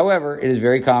 However, it is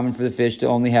very common for the fish to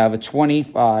only have a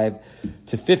 25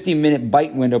 to 50-minute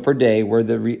bite window per day where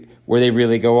they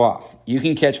really go off. You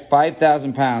can catch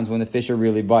 5,000 pounds when the fish are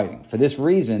really biting. For this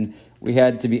reason, we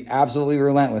had to be absolutely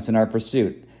relentless in our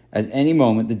pursuit, as any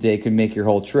moment the day could make your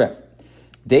whole trip.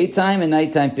 Daytime and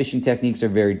nighttime fishing techniques are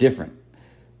very different.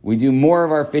 We do more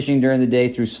of our fishing during the day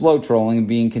through slow trolling and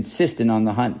being consistent on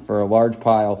the hunt for a large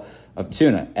pile of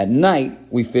tuna. At night,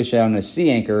 we fish out on a sea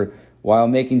anchor while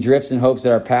making drifts in hopes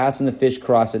that our pass and the fish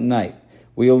cross at night.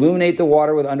 We illuminate the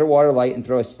water with underwater light and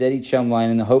throw a steady chum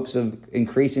line in the hopes of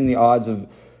increasing the odds of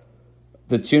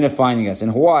the tuna finding us. In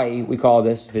Hawaii, we call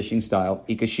this fishing style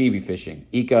ika-shibi fishing.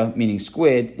 Ika meaning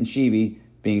squid and shibi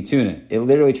being tuna. It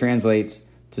literally translates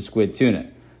to squid tuna.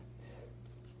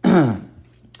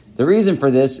 The reason for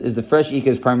this is the fresh ika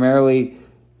is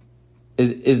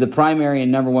the primary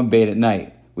and number one bait at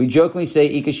night. We jokingly say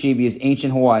ika-shibi is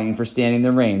ancient Hawaiian for standing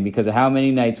the rain because of how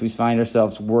many nights we find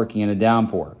ourselves working in a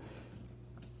downpour.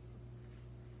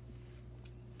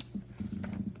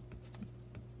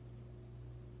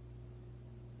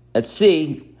 At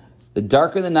sea, the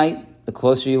darker the night, the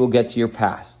closer you will get to your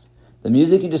past. The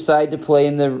music you decide to play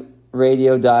in the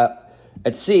radio dial.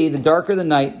 At sea, the darker the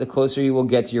night, the closer you will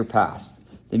get to your past.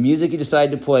 The music you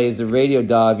decide to play is the radio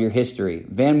dial of your history.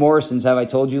 Van Morrison's Have I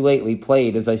Told You Lately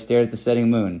played as I stared at the setting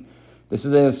moon. This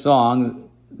is a song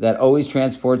that always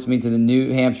transports me to the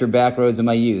New Hampshire back roads of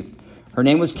my youth. Her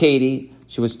name was Katie.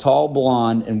 She was tall,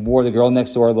 blonde, and wore the girl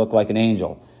next door look like an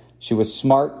angel. She was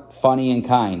smart, funny, and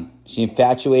kind. She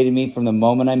infatuated me from the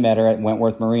moment I met her at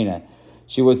Wentworth Marina.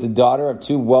 She was the daughter of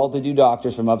 2 well-to-do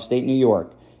doctors from upstate New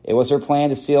York. It was her plan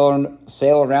to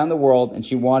sail around the world, and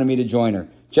she wanted me to join her.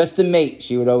 Just a mate,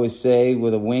 she would always say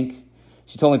with a wink.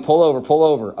 She told me, pull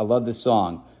over. I love this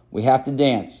song. We have to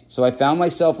dance. So I found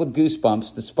myself with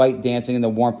goosebumps despite dancing in the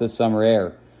warmth of the summer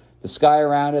air. The sky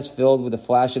around us filled with the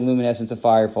flashing luminescence of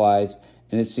fireflies,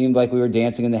 and it seemed like we were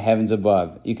dancing in the heavens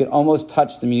above. You could almost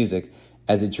touch the music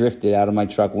as it drifted out of my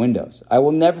truck windows. I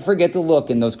will never forget the look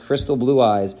in those crystal blue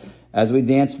eyes as we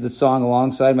danced the song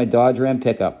alongside my Dodge Ram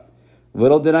pickup.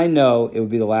 Little did I know it would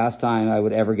be the last time I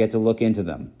would ever get to look into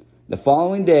them. The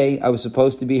following day, I was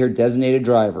supposed to be her designated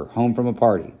driver, home from a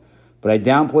party. But I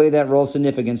downplayed that role's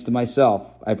significance to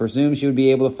myself. I presumed she would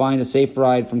be able to find a safe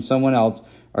ride from someone else,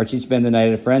 or she'd spend the night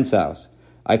at a friend's house.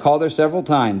 I called her several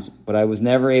times, but I was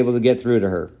never able to get through to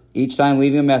her. Each time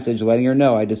leaving a message letting her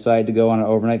know I decided to go on an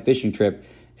overnight fishing trip,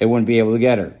 it wouldn't be able to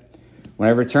get her. When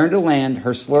I returned to land,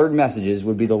 her slurred messages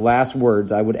would be the last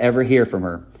words I would ever hear from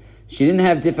her. She didn't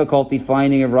have difficulty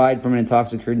finding a ride from an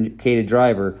intoxicated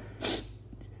driver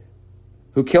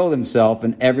who killed himself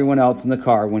and everyone else in the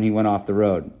car when he went off the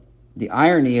road. The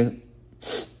irony of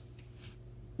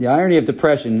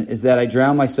depression is that I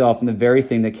drowned myself in the very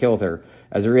thing that killed her.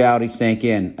 As the reality sank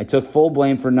in, I took full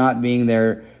blame for not being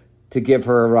there to give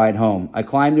her a ride home. I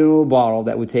climbed into a bottle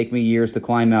that would take me years to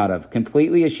climb out of.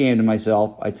 Completely ashamed of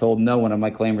myself, I told no one of my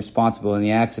claim responsible in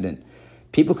the accident.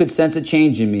 People could sense a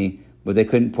change in me, but they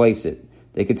couldn't place it.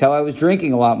 They could tell I was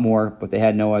drinking a lot more, but they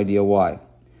had no idea why.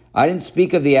 I didn't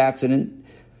speak of the accident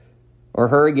or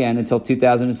her again until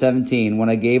 2017 when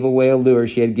I gave away a lure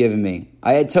she had given me.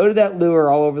 I had toted that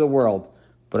lure all over the world,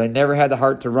 but I never had the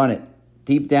heart to run it.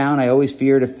 Deep down, I always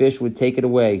feared a fish would take it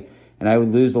away and I would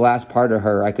lose the last part of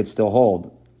her I could still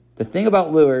hold. The thing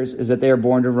about lures is that they are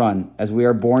born to run, as we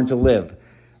are born to live.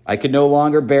 I could no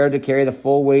longer bear to carry the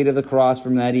full weight of the cross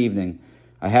from that evening.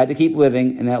 I had to keep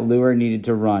living, and that lure needed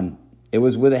to run. It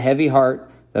was with a heavy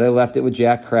heart that I left it with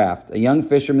Jack Kraft, a young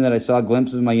fisherman that I saw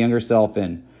glimpses of my younger self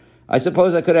in. I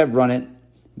suppose I could have run it,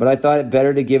 but I thought it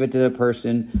better to give it to a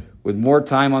person with more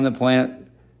time on the planet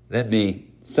than me.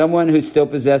 Someone who still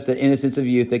possessed the innocence of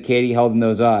youth that Katie held in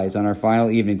those eyes on our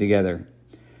final evening together.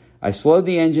 I slowed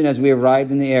the engine as we arrived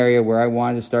in the area where I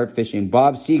wanted to start fishing.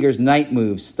 Bob Seger's Night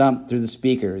Moves thumped through the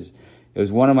speakers. It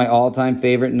was one of my all-time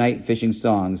favorite night fishing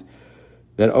songs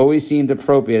that always seemed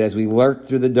appropriate as we lurked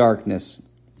through the darkness.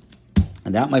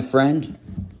 And that, my friend,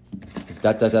 is ...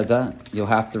 You'll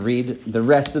have to read the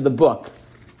rest of the book.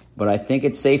 But I think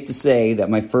it's safe to say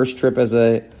that my first trip as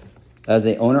a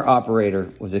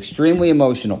owner-operator was extremely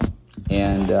emotional.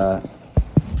 And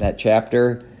that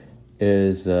chapter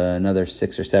is another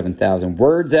 6,000 or 7,000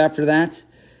 words after that.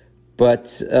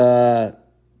 But,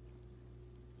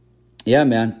 yeah,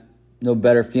 man, no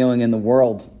better feeling in the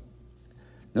world.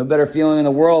 No better feeling in the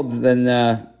world than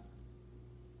the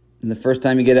first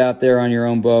time you get out there on your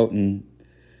own boat. And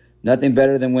nothing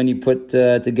better than when you put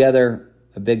together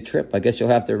a big trip. I guess you'll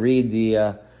have to read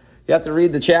the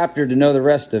chapter to know the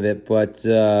rest of it. But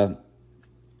man,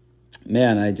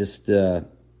 I'm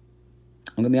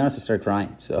gonna be honest, I started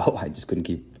crying. So I just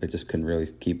couldn't really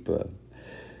keep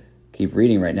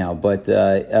reading right now. But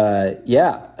there's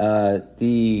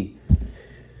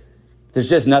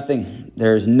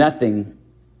nothing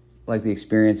like the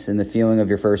experience and the feeling of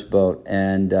your first boat.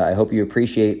 And I hope you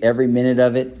appreciate every minute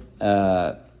of it.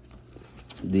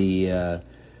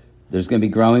 There's going to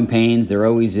be growing pains. There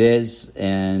always is.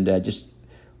 And just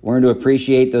learn to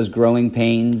appreciate those growing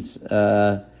pains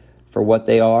for what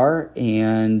they are.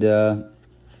 And,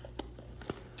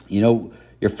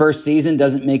 your first season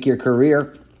doesn't make your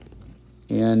career.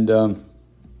 And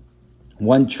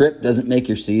one trip doesn't make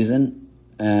your season.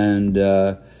 And,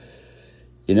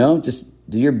 just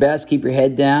do your best. Keep your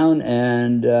head down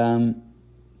and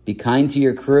be kind to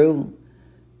your crew.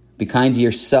 Be kind to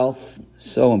yourself.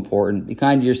 So important. Be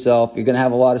kind to yourself. You're going to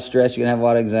have a lot of stress. You're going to have a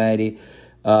lot of anxiety.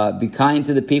 Be kind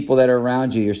to the people that are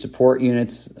around you, your support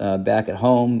units back at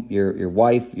home, your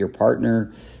wife, your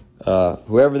partner,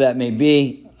 whoever that may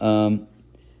be.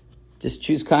 Just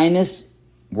choose kindness.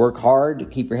 Work hard.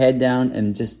 Keep your head down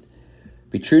and just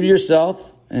be true to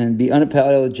yourself and be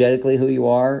unapologetically who you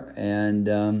are. And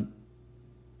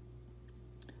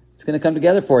it's going to come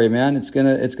together for you, man. It's going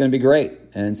to be great.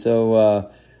 And so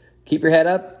keep your head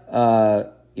up.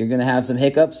 You're going to have some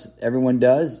hiccups. Everyone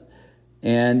does.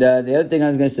 And the other thing I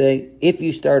was going to say, if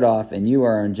you start off and you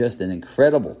are on just an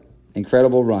incredible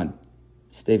run,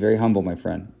 stay very humble, my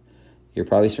friend. You're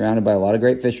probably surrounded by a lot of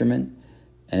great fishermen,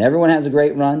 and everyone has a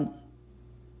great run,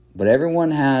 but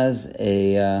everyone has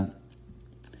a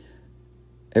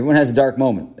dark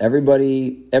moment.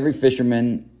 Every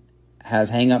fisherman has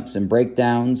hang-ups and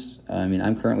breakdowns. I mean,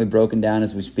 I'm currently broken down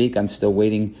as we speak. I'm still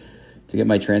waiting to get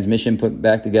my transmission put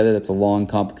back together. That's a long,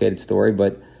 complicated story,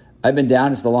 but I've been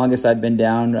down. It's the longest I've been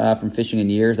down from fishing in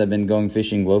years. I've been going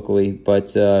fishing locally,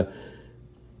 but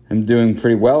I'm doing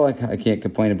pretty well. I can't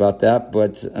complain about that,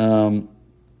 but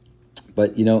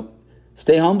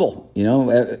stay humble.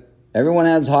 Everyone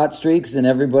has hot streaks, and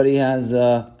everybody has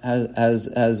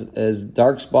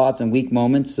dark spots and weak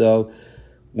moments. So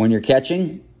when you're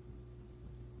catching,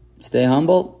 stay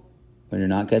humble. When you're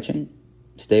not catching,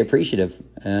 stay appreciative.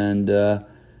 And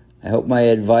I hope my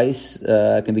advice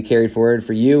can be carried forward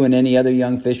for you and any other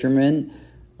young fisherman,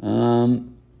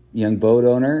 young boat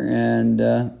owner. And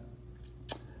I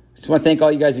just want to thank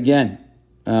all you guys again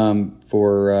for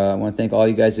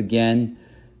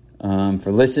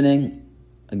listening.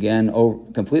 Again,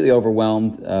 completely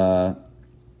overwhelmed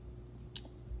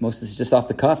most of this is just off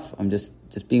the cuff. I'm just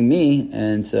being me.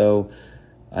 And so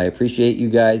I appreciate you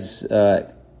guys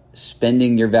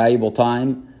spending your valuable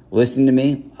time listening to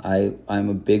me. I'm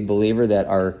a big believer that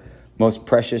our most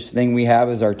precious thing we have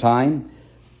is our time,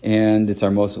 and it's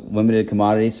our most limited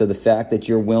commodity. So the fact that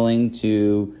you're willing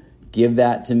to give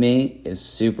that to me is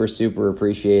super, super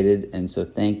appreciated. And so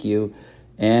thank you.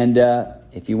 And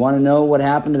if you want to know what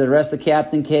happened to the rest of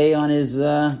Captain K on his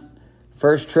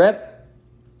first trip,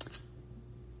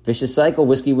 Vicious Cycle,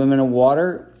 Whiskey, Women, and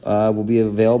Water will be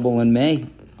available in May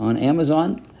on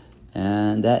Amazon.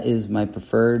 And that is my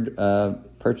preferred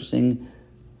purchasing.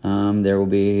 There will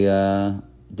be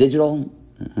digital,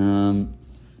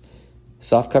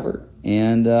 softcover,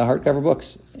 and hardcover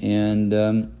books.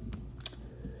 And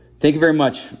thank you very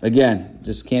much. Again,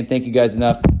 just can't thank you guys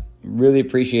enough. Really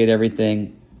appreciate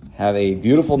everything. Have a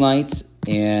beautiful night.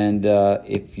 And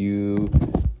if you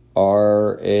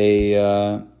are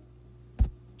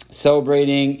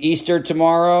celebrating Easter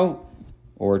tomorrow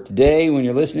or today when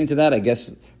you're listening to that, I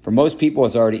guess for most people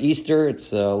it's already Easter.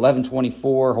 It's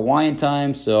 11:24 Hawaiian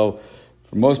time. So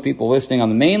for most people listening on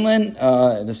the mainland,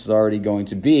 this is already going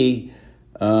to be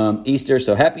Easter.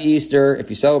 So happy Easter if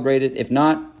you celebrate it. If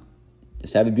not,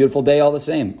 just have a beautiful day all the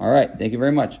same. All right. Thank you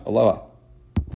very much. Aloha.